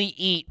only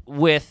eat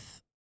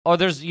with, or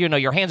there's,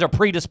 your hands are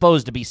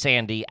predisposed to be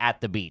sandy at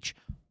the beach,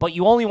 but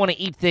you only want to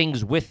eat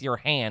things with your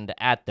hand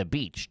at the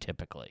beach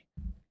typically.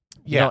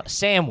 Yeah.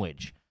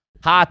 Sandwich,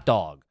 hot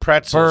dog,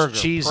 Pretzels, burger,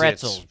 Cheez-Its,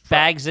 pretzels,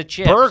 bags of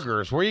chips.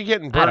 burgers. Where are you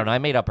getting burgers? I don't know. I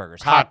made up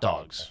burgers. Hot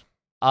dogs.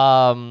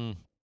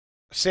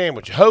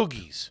 Sandwich.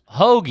 Hoagies.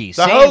 Hoagie.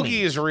 The Sammy.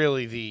 hoagie is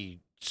really the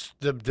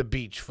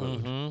beach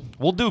food. Mm-hmm.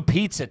 We'll do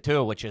pizza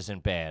too, which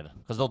isn't bad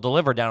because they'll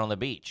deliver down on the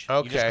beach. You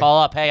Okay. just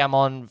call up, hey, I'm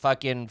on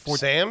fucking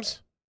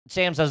Sam's?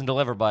 Sam's doesn't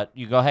deliver, but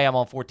you go, hey, I'm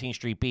on 14th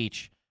Street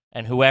Beach,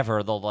 and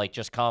whoever they'll like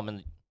just come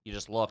and you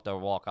just look, they'll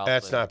walk up.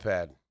 That's not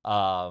bad.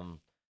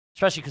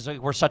 Especially because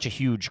we're such a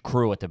huge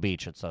crew at the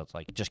beach, so it's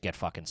like just get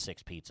fucking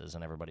 6 pizzas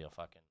and everybody will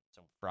fucking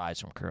some fries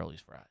from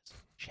Curly's Fries.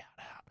 Shout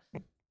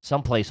out.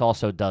 Someplace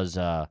also does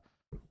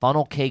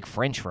funnel cake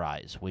French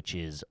fries, which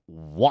is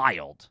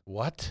wild.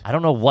 What? I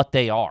don't know what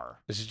they are.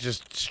 Is it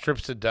just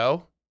strips of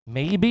dough?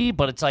 Maybe,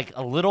 but it's like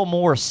a little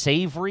more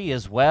savory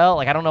as well.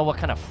 Like I don't know what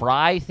kind of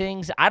fry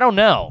things. I don't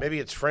know. Maybe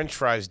it's French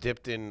fries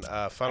dipped in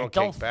funnel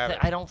cake batter.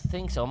 I don't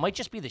think so. It might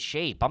just be the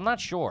shape. I'm not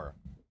sure.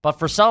 But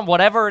for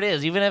whatever it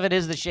is, even if it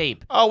is the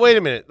shape, Oh, wait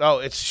a minute. Oh,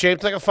 it's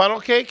shaped like a funnel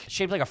cake? it's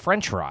shaped like a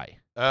French fry.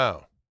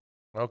 Oh,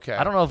 okay.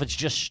 I don't know if it's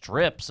just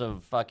strips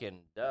of fucking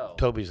dough.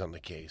 Toby's on the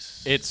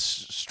case. It's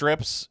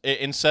strips.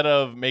 Instead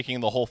of making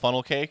the whole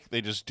funnel cake,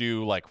 they just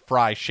do like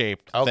fry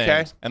shaped Okay.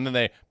 things. And then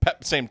they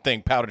same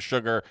thing, powdered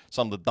sugar,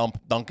 something to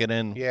dunk it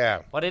in.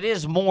 Yeah. But it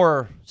is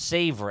more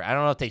savory. I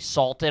don't know if they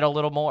salt it a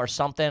little more or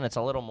something. It's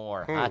a little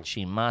more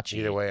hachi-machi.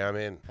 Either way, I'm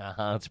in.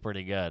 It's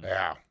pretty good.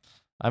 Yeah.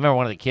 I remember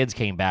one of the kids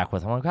came back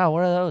with, I'm like, God,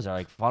 what are those? They're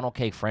like funnel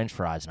cake French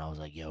fries. And I was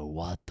like, yo,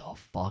 what the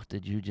fuck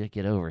did you just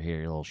get over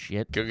here, you little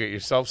shit? Go get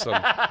yourself some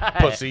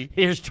pussy.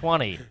 Here's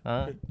 20.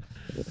 Huh?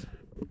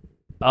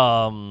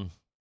 I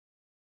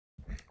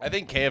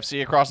think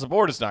KFC across the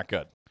board is not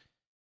good.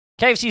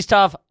 KFC's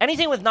tough.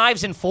 Anything with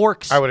knives and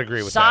forks. I would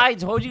agree with that.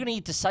 Sides. What are you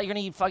going to eat? You're going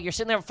to eat, you're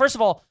sitting there. First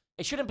of all,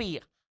 it shouldn't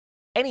be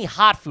any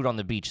hot food on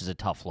the beach is a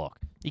tough look.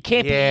 You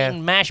can't be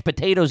eating mashed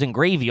potatoes and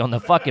gravy on the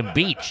fucking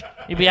beach.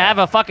 You'd have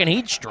a fucking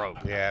heat stroke.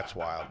 Yeah, that's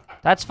wild.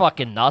 That's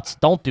fucking nuts.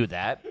 Don't do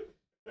that.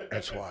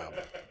 That's wild.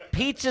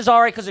 Pizza's all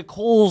right because it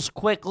cools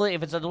quickly.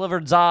 If it's a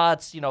delivered za,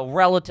 it's,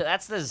 relative.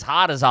 That's as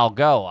hot as I'll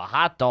go. A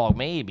hot dog,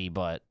 maybe,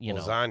 but,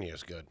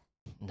 Lasagna's good.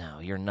 No,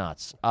 you're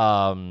nuts.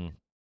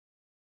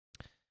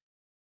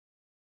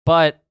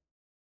 But,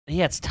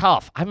 yeah, it's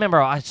tough. I remember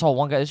I saw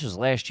one guy, this was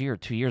last year or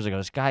 2 years ago,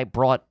 this guy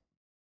brought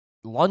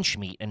lunch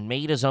meat and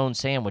made his own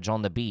sandwich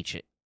on the beach.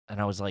 And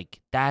I was like,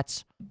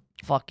 that's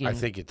fucking I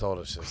think you told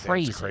us this.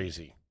 crazy. That's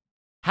crazy.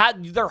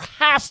 there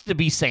has to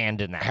be sand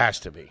in that. Has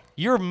to be.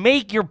 You're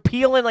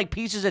peeling like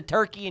pieces of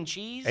turkey and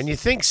cheese. And you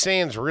think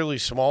sand's really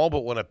small,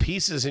 but when a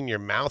piece is in your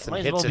mouth and might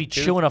as hits well be a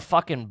tooth, chewing a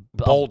fucking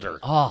boulder.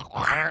 Oh,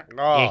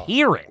 Oh. you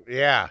hear it.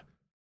 Yeah.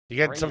 You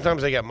get Crazy.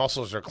 sometimes they get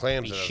mussels or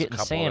clams. Be and there's a shitting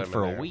couple sand of them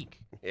for in a there. week.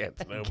 Yeah,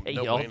 it's no, Get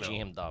no you all bueno.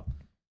 jammed up.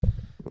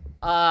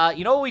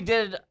 You know what we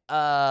did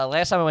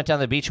last time I went down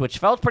to the beach, which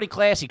felt pretty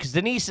classy because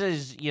Denise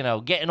is,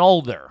 getting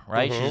older,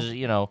 right?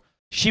 Mhm.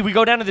 She's, we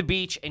go down to the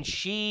beach and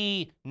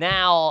she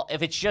now,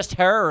 if it's just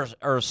her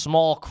or a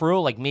small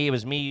crew, like me, it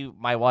was me,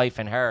 my wife,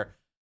 and her,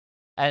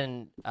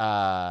 and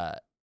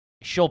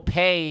she'll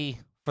pay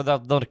for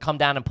them to come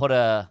down and put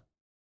a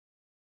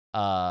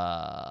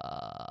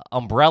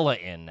umbrella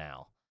in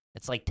now.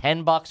 It's like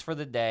 $10 for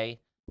the day,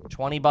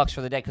 $20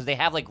 for the day, because they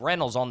have like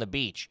rentals on the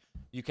beach.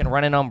 You can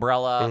rent an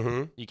umbrella,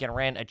 Mhm. you can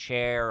rent a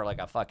chair or like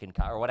a fucking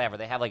car or whatever.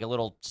 They have like a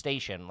little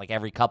station like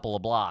every couple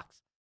of blocks.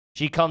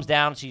 She comes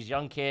down, she's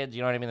young kids,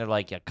 you know what I mean? They're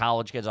like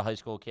college kids or high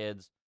school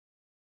kids.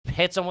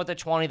 Hits them with the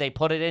 20, they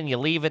put it in, you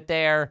leave it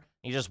there,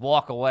 you just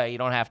walk away. You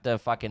don't have to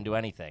fucking do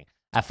anything.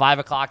 At 5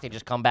 o'clock, they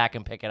just come back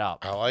and pick it up.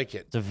 I like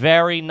it. It's a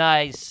very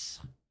nice,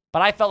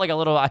 but I felt like a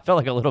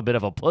little bit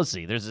of a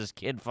pussy. There's this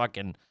kid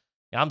fucking,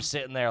 I'm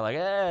sitting there like,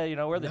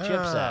 where the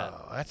chips at?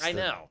 No, that's I the-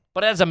 know.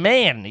 But as a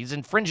man, he's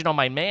infringing on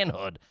my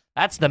manhood.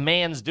 That's the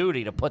man's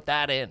duty to put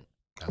that in.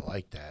 I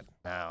like that.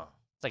 No.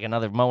 It's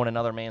like mowing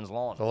another man's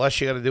lawn. The less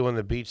you got to do on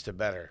the beach, the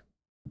better.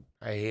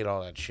 I hate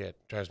all that shit.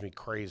 Drives me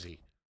crazy.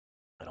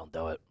 I don't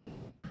do it.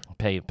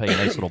 Pay a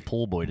nice little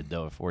pool boy to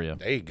do it for you.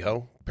 There you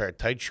go. Pair of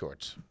tight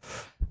shorts.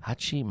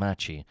 Hachi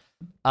machi.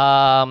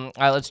 All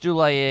right, let's do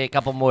like a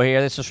couple more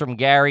here. This is from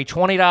Gary.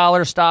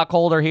 $20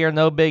 stockholder here.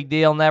 No big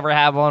deal. Never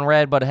have one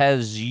read, but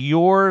has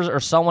yours or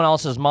someone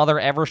else's mother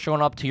ever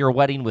shown up to your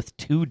wedding with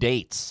 2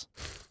 dates?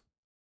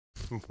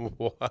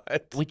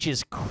 What? Which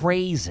is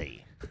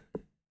crazy.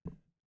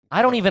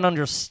 I don't even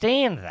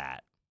understand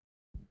that.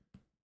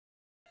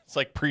 It's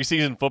like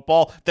preseason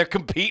football. They're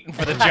competing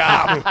for the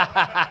job.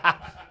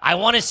 I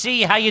want to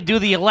see how you do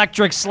the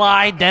electric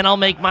slide, then I'll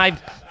make my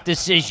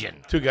decision.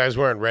 2 guys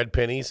wearing red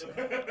pennies.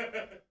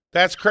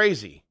 That's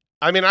crazy.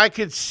 I mean, I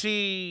could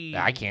see.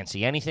 I can't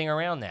see anything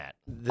around that.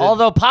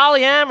 Although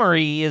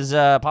polyamory, isn't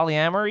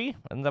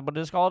that what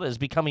it's called, is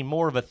becoming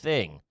more of a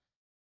thing.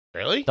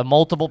 Really? The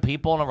multiple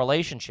people in a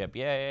relationship.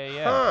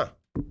 Yeah.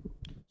 Huh.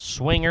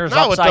 Swingers,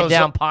 Not with upside those-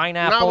 down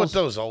pineapples. Not with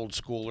those old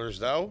schoolers,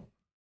 though.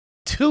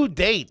 2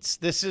 dates.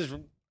 This is.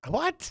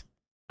 What?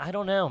 I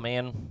don't know,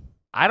 man.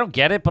 I don't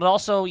get it, but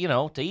also,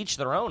 to each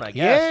their own, I guess.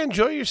 Yeah,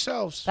 enjoy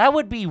yourselves. That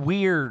would be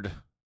weird.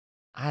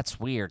 That's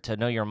weird to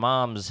know your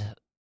mom's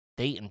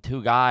dating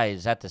 2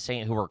 guys at the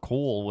same who are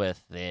cool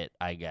with it,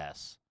 I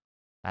guess.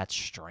 That's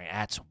strange.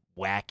 That's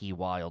wacky,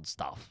 wild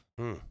stuff.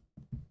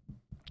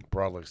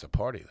 Broad likes to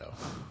party, though.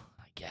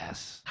 I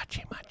guess.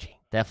 Machi, machi.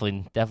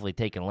 Definitely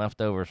taking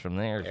leftovers from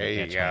there. if There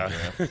you catch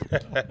my go.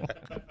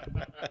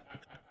 drift.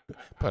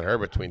 Put her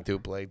between 2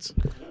 plates.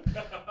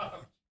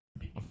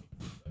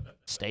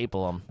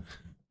 Staple them.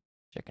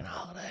 Chicken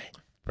holiday.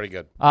 Pretty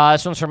good.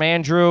 This one's from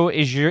Andrew.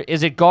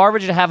 Is it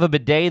garbage to have a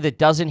bidet that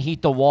doesn't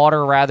heat the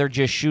water, rather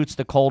just shoots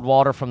the cold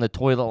water from the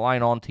toilet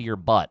line onto your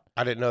butt?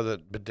 I didn't know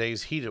that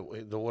bidets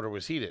heated. The water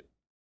was heated.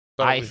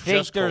 Thought it I was think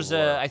just cold there's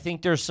water. I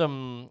think there's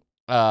some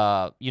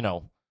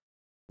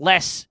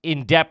less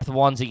in-depth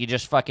ones that you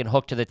just fucking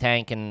hook to the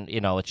tank and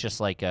it's just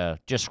like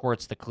just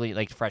squirts the clean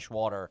like fresh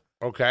water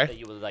Okay. that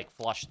you would like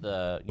flush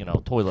the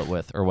toilet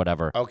with or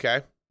whatever.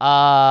 Okay.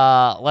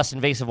 Less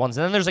invasive ones,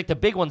 and then there's like the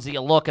big ones that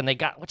you look and they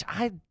got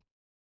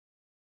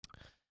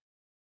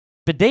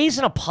bidets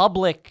in a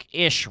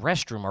public-ish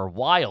restroom are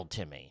wild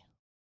to me.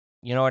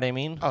 You know what I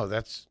mean? Oh,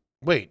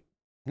 wait.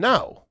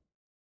 No.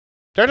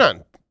 They're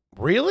not.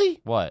 Really?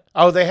 What?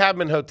 Oh, they have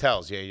them in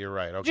hotels. Yeah, you're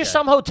right. Okay. Just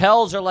some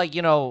hotels are like, It's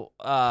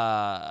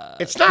not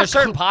there's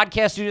certain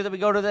podcast studios that we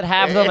go to that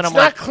have them, and It's I'm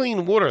not like,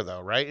 clean water,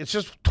 though, right? It's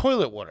just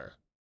toilet water.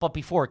 but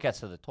before it gets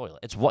to the toilet,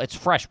 it's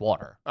fresh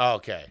water. Oh,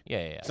 okay. Yeah.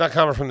 It's not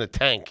coming from the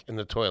tank in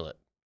the toilet.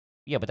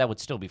 Yeah, but that would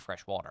still be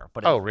fresh water.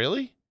 But Oh,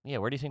 really? yeah,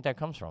 where do you think that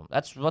comes from?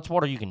 That's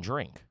water you can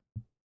drink.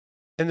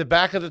 In the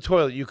back of the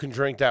toilet, you can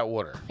drink that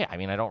water. Yeah, I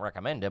mean, I don't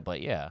recommend it,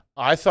 but yeah.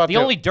 I thought The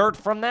that- only dirt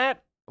from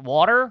that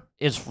water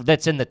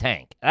that's in the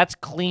tank. That's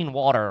clean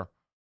water.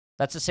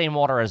 That's the same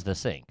water as the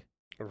sink.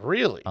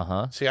 Really?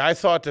 Uh-huh. See, I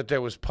thought that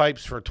there was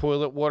pipes for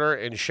toilet water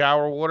and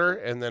shower water,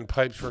 and then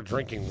pipes for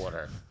drinking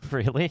water.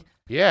 Really?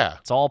 Yeah,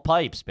 It's all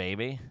pipes,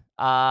 baby.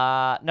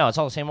 No, it's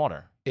all the same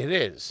water. it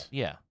is.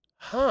 Yeah.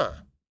 Huh.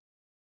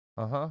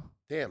 Uh-huh.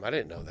 Damn, I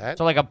didn't know that.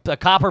 So like a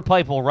copper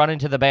pipe will run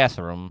into the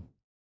bathroom,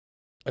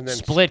 And then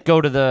split,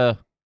 go to the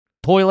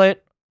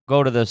toilet,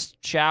 go to the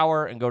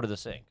shower, and go to the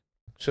sink.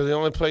 So the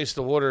only place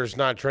the water is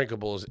not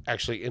drinkable is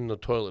actually in the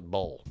toilet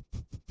bowl.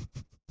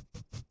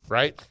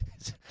 Right?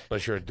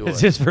 Unless you're a doer.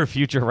 Is this for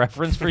future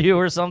reference for you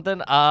or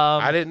something?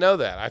 I didn't know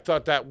that. I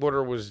thought that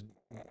water was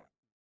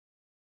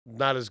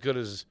not as good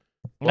as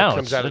what No,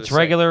 comes out of it's the sink.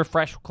 regular,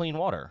 fresh, clean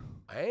water.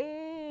 Ah,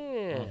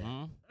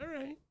 Mhm. all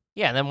right.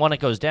 Yeah, and then when it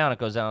goes down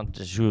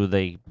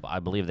to I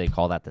believe they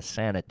call that the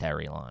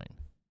sanitary line.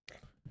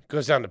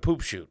 Goes down the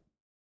poop chute.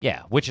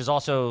 Yeah, which is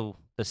also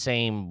the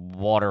same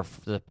water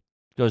that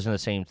goes in the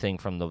same thing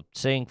from the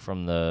sink,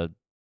 from the.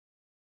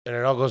 And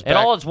it all goes It back.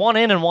 all is one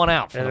in and one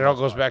out. And it all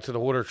goes back to the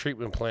water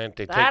treatment plant.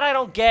 They take. That I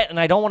don't get, and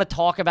I don't want to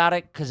talk about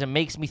it because it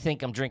makes me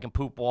think I'm drinking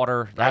poop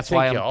water. That's think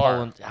why I'm you are.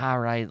 pulling. All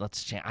right,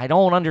 let's change. I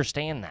don't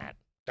understand that.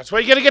 That's why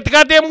you got to get the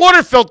goddamn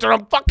water filter.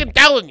 I'm fucking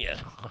telling you.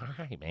 All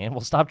right, man.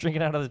 We'll stop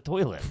drinking out of the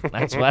toilet.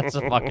 That's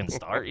a fucking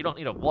start. You don't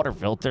need a water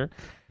filter.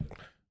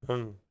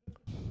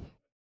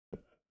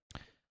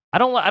 I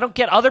don't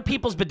get other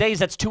people's bidets.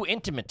 That's too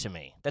intimate to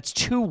me. That's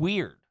too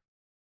weird.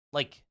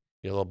 Like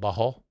You little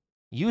butthole.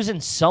 using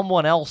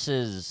someone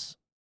else's.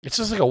 It's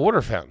just like a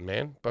water fountain,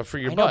 man, but for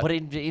your I know, butt. but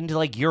into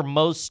like your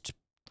most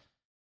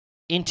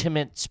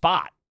intimate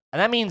spot, and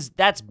that means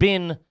that's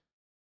been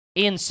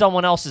in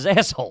someone else's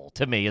asshole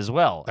to me as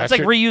well. That's That's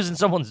like reusing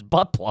someone's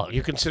butt plug.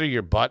 You consider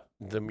your butt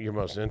your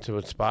most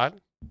intimate spot?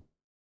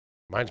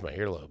 Mine's my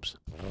earlobes.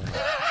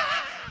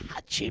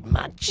 Hachi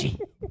machi.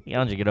 Why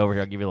don't you get over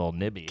here? I'll give you a little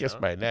nibby. Kiss huh?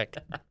 my neck.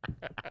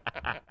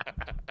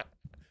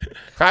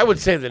 I would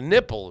say the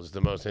nipple is the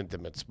most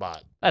intimate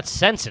spot. That's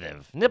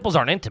sensitive. Nipples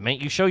aren't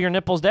intimate. You show your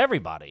nipples to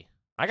everybody.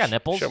 I got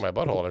nipples. Show my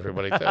butthole to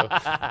everybody,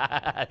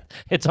 too.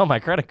 It's on my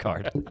credit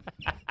card.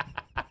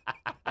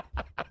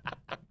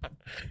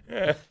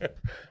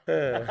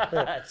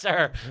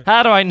 Sir,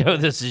 how do I know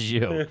this is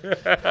you? Easy way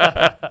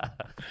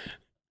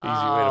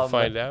to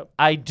find out.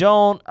 I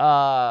don't.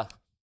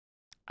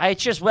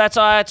 It's just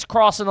it's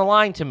crossing the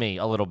line to me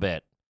a little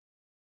bit.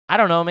 I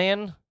don't know,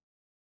 man.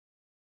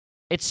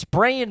 It's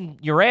spraying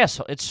your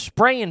asshole. It's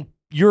spraying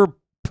your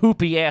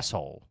poopy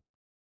asshole.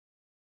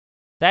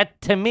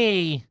 That to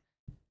me,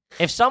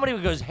 if somebody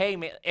goes, "Hey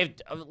man,"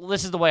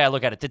 this is the way I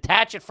look at it.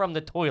 Detach it from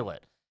the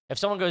toilet. If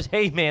someone goes,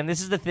 "Hey man,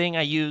 this is the thing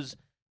I use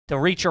to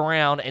reach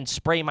around and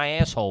spray my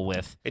asshole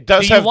with," It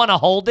does do have you want to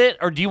hold it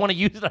or do you want to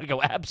use it? I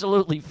go,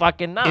 absolutely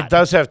fucking not. it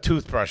does have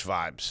toothbrush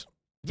vibes.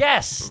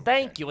 Yes,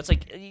 thank you. It's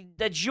like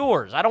that's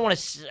yours. I don't want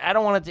to. I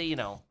don't want it to. You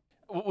know.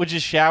 Would you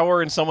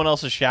shower in someone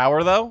else's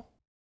shower though?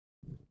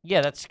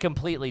 Yeah, that's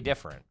completely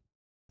different.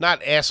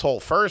 Not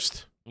asshole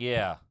first.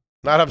 Yeah.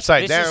 Not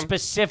upside This down. is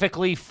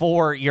specifically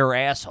for your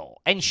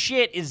asshole. And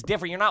shit is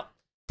different. You're not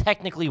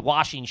technically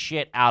washing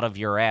shit out of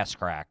your ass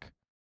crack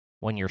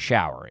when you're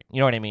showering. You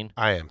know what I mean?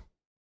 I am.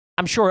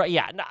 I'm sure,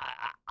 yeah.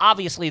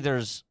 Obviously,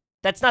 that's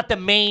not the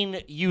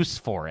main use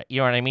for it. You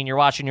know what I mean? You're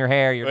washing your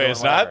hair. You're Wait, doing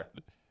it's whatever.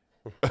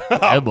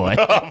 not? Oh, boy.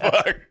 Oh,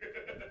 fuck.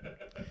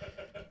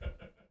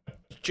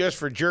 Just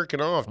for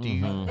jerking off, do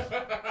you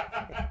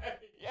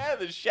Yeah,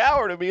 the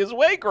shower to me is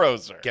way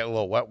grosser. get a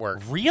little wet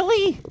work?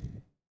 Really?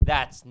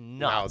 That's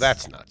nuts. No,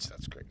 that's nuts.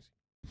 That's crazy.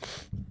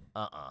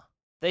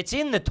 It's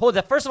in the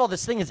toilet. First of all,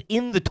 this thing is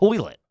in the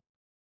toilet.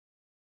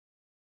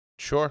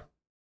 Sure.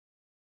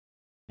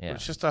 Yeah.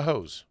 It's just a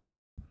hose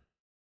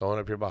going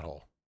up your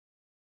butthole.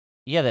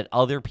 Yeah, that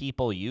other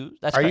people use.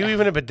 That's Are cra- you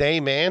even a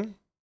bidet man?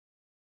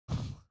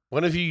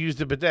 When have you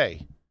used a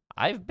bidet?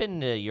 I've been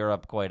to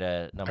Europe quite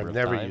a number I've of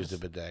never times. used a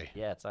bidet.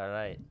 Yeah, it's all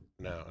right.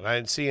 No, and I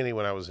didn't see any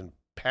when I was in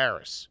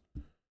Paris.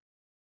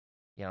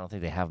 Yeah, I don't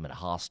think they have them at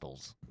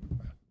hostels.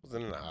 I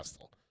wasn't in a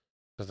hostel.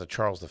 It was the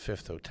Charles V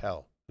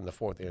Hotel in the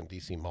 4th and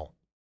DC Mall.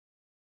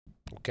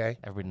 Okay?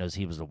 Everybody knows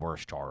he was the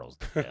worst Charles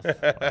V. All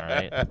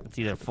right, it's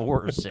either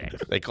 4 or 6.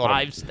 They called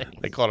Five him. things.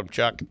 They called him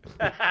Chuck.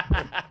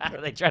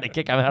 They tried to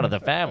kick him out of the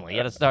family. He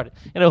had to start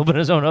and open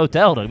his own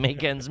hotel to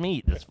make ends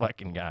meet. This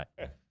fucking guy.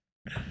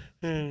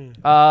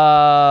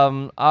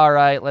 All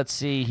right, let's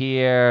see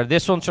here.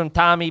 This one's from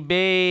Tommy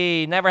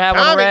B. Never had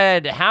one Tommy.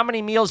 read. How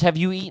many meals have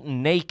you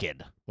eaten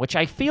naked? Which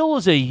I feel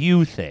is a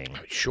you thing.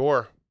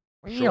 Sure.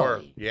 Really?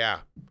 Sure. Yeah.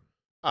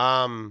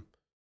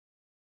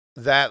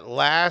 The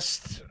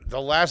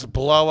last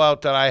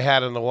blowout that I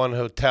had in the one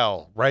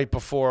hotel right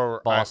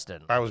before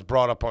Boston. I was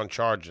brought up on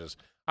charges.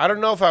 I don't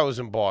know if I was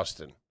in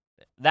Boston.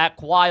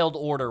 That wild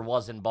order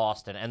was in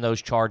Boston, and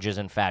those charges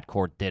in fat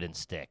court didn't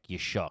stick. You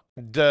shook.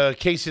 The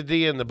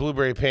quesadilla and the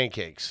blueberry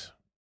pancakes,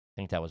 I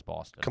think that was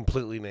Boston.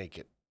 completely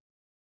naked.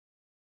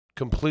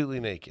 Completely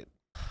naked.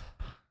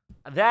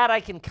 That I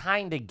can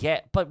kind of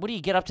get, but what do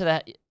you get up to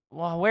that?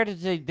 Well, where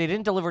did they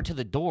didn't deliver to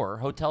the door.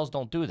 Hotels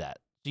don't do that.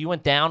 So you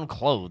went down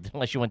clothed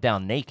unless you went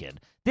down naked.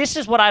 This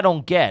is what I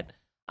don't get.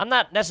 I'm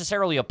not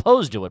necessarily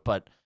opposed to it,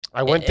 but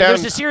I went down.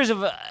 There's a series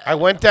of. I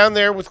went down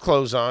there with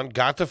clothes on,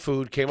 got the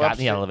food, came got up, in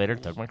the elevator,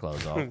 took my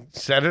clothes off.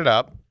 set it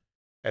up,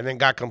 and then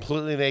got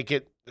completely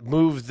naked.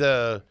 Moved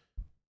the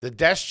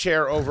desk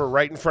chair over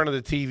right in front of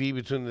the TV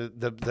between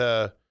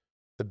the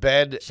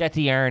bed. Set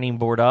the ironing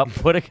board up.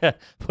 Put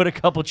a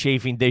couple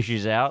chafing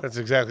dishes out. That's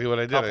exactly what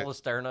I did. Couple of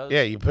sternos.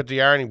 Yeah, you put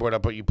the ironing board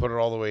up, but you put it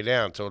all the way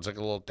down, so it's like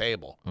a little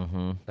table.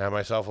 Mm-hmm. I had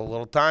myself a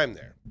little time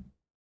there.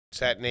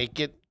 Sat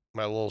naked,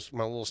 my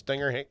little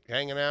stinger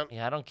hanging out.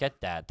 Yeah, I don't get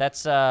that.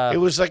 That's It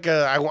was like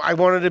I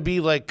wanted to be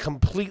like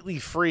completely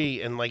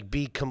free and like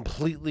be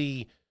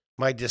completely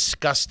my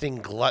disgusting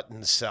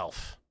glutton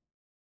self.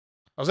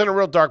 I was in a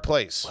real dark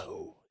place.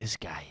 Whoa, this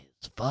guy is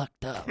It's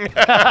fucked up.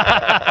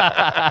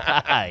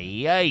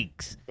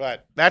 Yikes.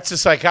 But that's the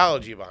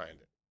psychology behind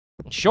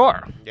it.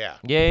 Sure. Yeah.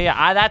 Yeah.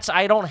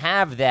 I don't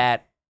have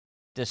that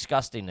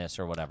disgustingness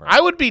or whatever. I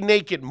would be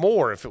naked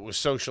more if it was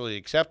socially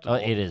acceptable.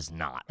 It is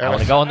not. I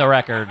want to go on the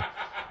record.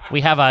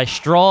 We have a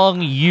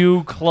strong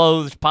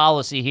you-clothed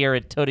policy here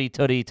at Tootie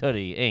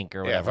Inc.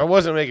 or Yeah, if whatever. I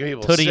wasn't making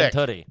people Tootie sick.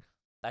 and Tootie.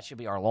 That should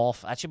be our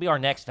that should be our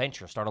next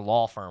venture. Start a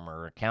law firm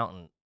or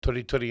accountant.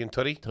 Tootie and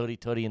Tootie.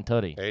 Tootie and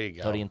Tootie. There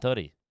you go. Tootie and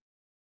Tootie.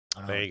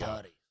 There you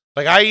go.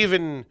 Like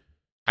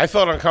I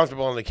felt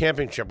uncomfortable on the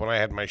camping trip when I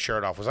had my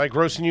shirt off. Was I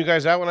grossing you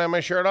guys out when I had my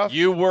shirt off?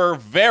 You were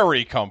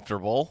very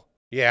comfortable.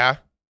 Yeah.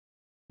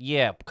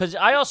 Yeah, because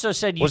I also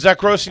said you. Was that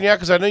grossing you out?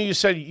 Because I know you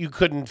said you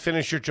couldn't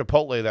finish your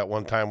Chipotle that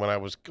one time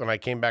when I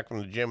came back from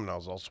the gym and I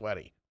was all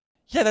sweaty.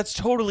 Yeah, that's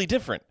totally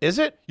different. Is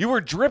it? You were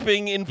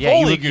dripping in Yeah,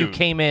 Foley you goo.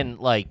 came in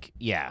like,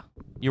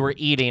 you were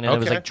eating and it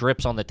was Okay. like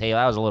drips on the table.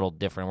 That was a little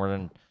different. We're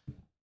in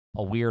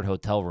a weird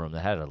hotel room that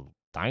had a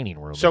dining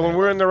room. So in when it.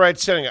 we're in the right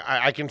setting,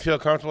 I can feel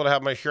comfortable to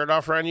have my shirt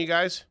off around you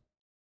guys?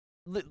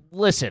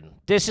 Listen,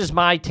 this is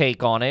my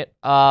take on it.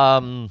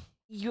 But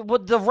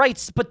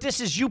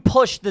this is you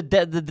push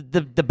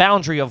the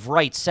boundary of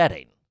right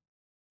setting.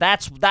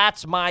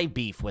 That's my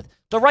beef with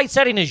the right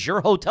setting is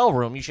your hotel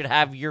room. You should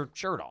have your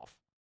shirt off.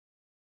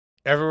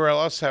 Everywhere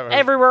else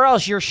Everywhere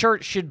else, your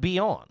shirt should be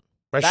on.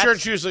 my that's-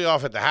 shirt's usually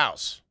off at the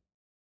house.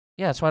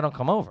 Yeah, that's why I don't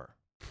come over.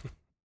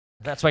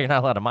 That's why you're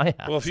not allowed to my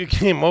house. Well, if you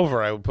came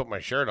over, I would put my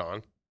shirt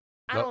on.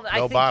 I no- don't. no I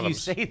think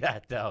bottoms. you say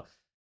that though.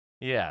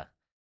 Yeah.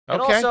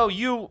 And Okay.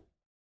 also,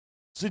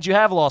 since you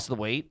have lost the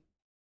weight,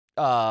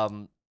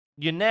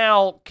 you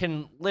now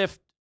can lift.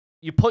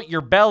 You put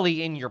your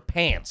belly in your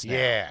pants. Now.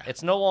 Yeah.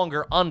 It's no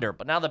longer under,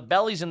 but now the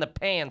belly's in the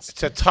pants,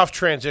 It's a tough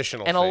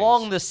transitional and phase.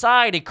 along the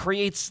side it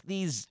creates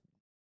these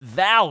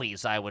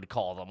valleys, I would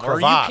call them, where you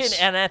Crevasse.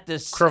 can. And at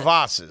this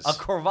crevasses. a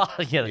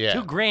crevasse, Yeah.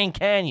 2 Grand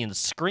Canyons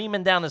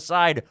screaming down the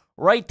side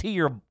right to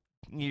your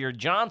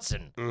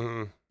Johnson.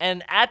 Mhm.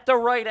 And at the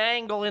right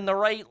angle, in the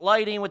right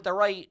lighting, with the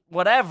right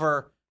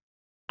whatever,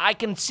 I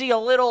can see a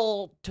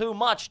little too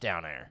much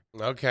down there.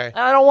 Okay. And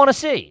I don't want to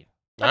see.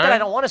 Not All that I right.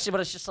 don't want to see, but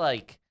it's just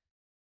like,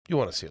 You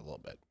want to see a little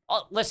bit.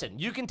 listen,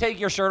 you can take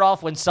your shirt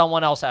off when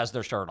someone else has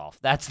their shirt off.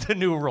 That's the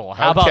new rule.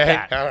 How about Okay,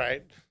 that? All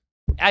right.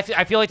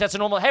 I feel like that's a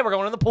normal. Hey, we're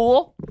going to the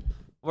pool.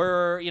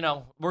 We're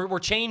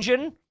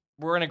changing.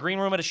 We're in a green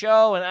room at a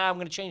show, and I'm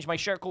going to change my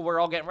shirt. Cool. We're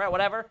all getting ready.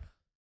 Whatever.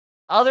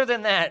 Other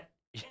than that,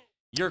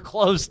 your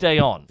clothes stay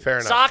on. Fair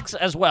enough. Socks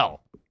as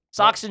well.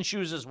 Socks and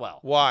shoes as well.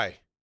 Why?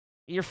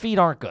 Your feet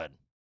aren't good.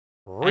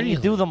 And you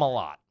do them a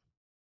lot.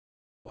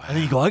 And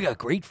then you go, I got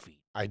great feet.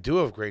 I do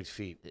have great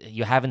feet.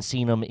 You haven't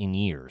seen them in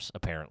years,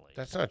 apparently.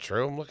 That's not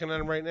true. I'm looking at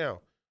them right now.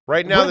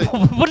 Right now,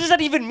 What does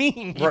that even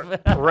mean?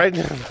 right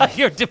now,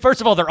 First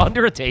of all, they're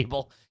under a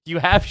table. You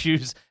have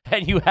shoes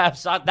and you have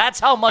socks. That's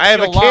how much I have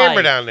a you'll lie.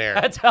 camera down there.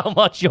 That's how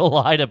much you'll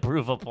lie to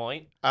prove a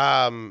point.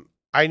 I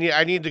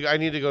need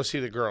to go see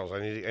the girls. I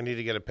need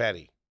to get a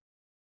petty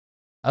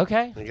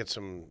Okay. and get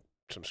some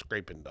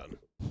scraping done.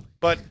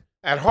 But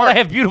at Well, I heart,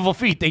 have beautiful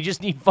feet. They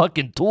just need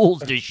fucking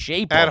tools to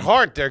shape at them.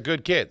 heart, they're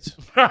good kids.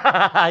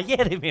 Yeah,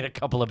 they made a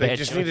couple of They bad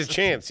just need a choices.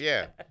 chance.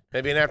 Yeah,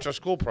 maybe an after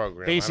school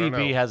program. I don't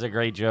KCB know. has a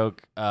great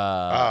joke.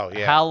 Oh,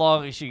 yeah. How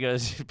long, she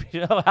goes,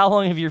 how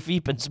long have your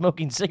feet been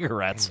smoking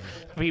cigarettes?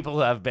 People who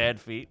have bad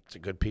feet. It's a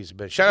good piece of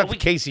business. Shout out Well,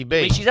 to KCB.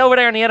 I mean, she's over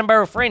there in the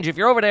Edinburgh Fringe. If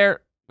you're over there,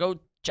 go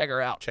check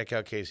her out. Check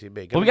out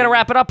KCB. But we got to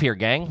wrap it up here,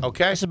 gang.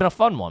 Okay. This has been a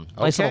fun one.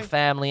 Nice Okay. little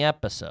family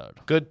episode.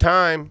 Good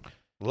time.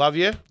 Love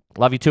you.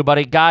 Love you too,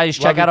 buddy. Guys,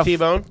 Love check out you,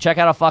 T-Bone. check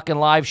out a fucking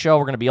live show.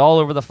 We're gonna be all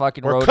over the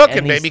fucking We're road. cooking,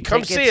 and these baby.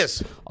 Come see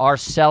tickets us. Are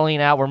selling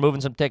out. We're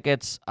moving some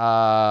tickets.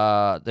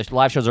 The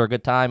live shows are a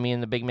good time. Me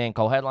and the big man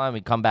co-headline.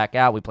 We come back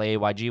out. We play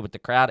AYG with the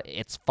crowd.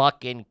 It's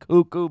fucking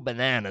cuckoo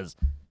bananas.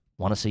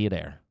 Want to see you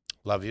there.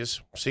 Love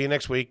yous. See you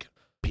next week.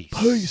 Peace.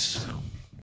 Peace.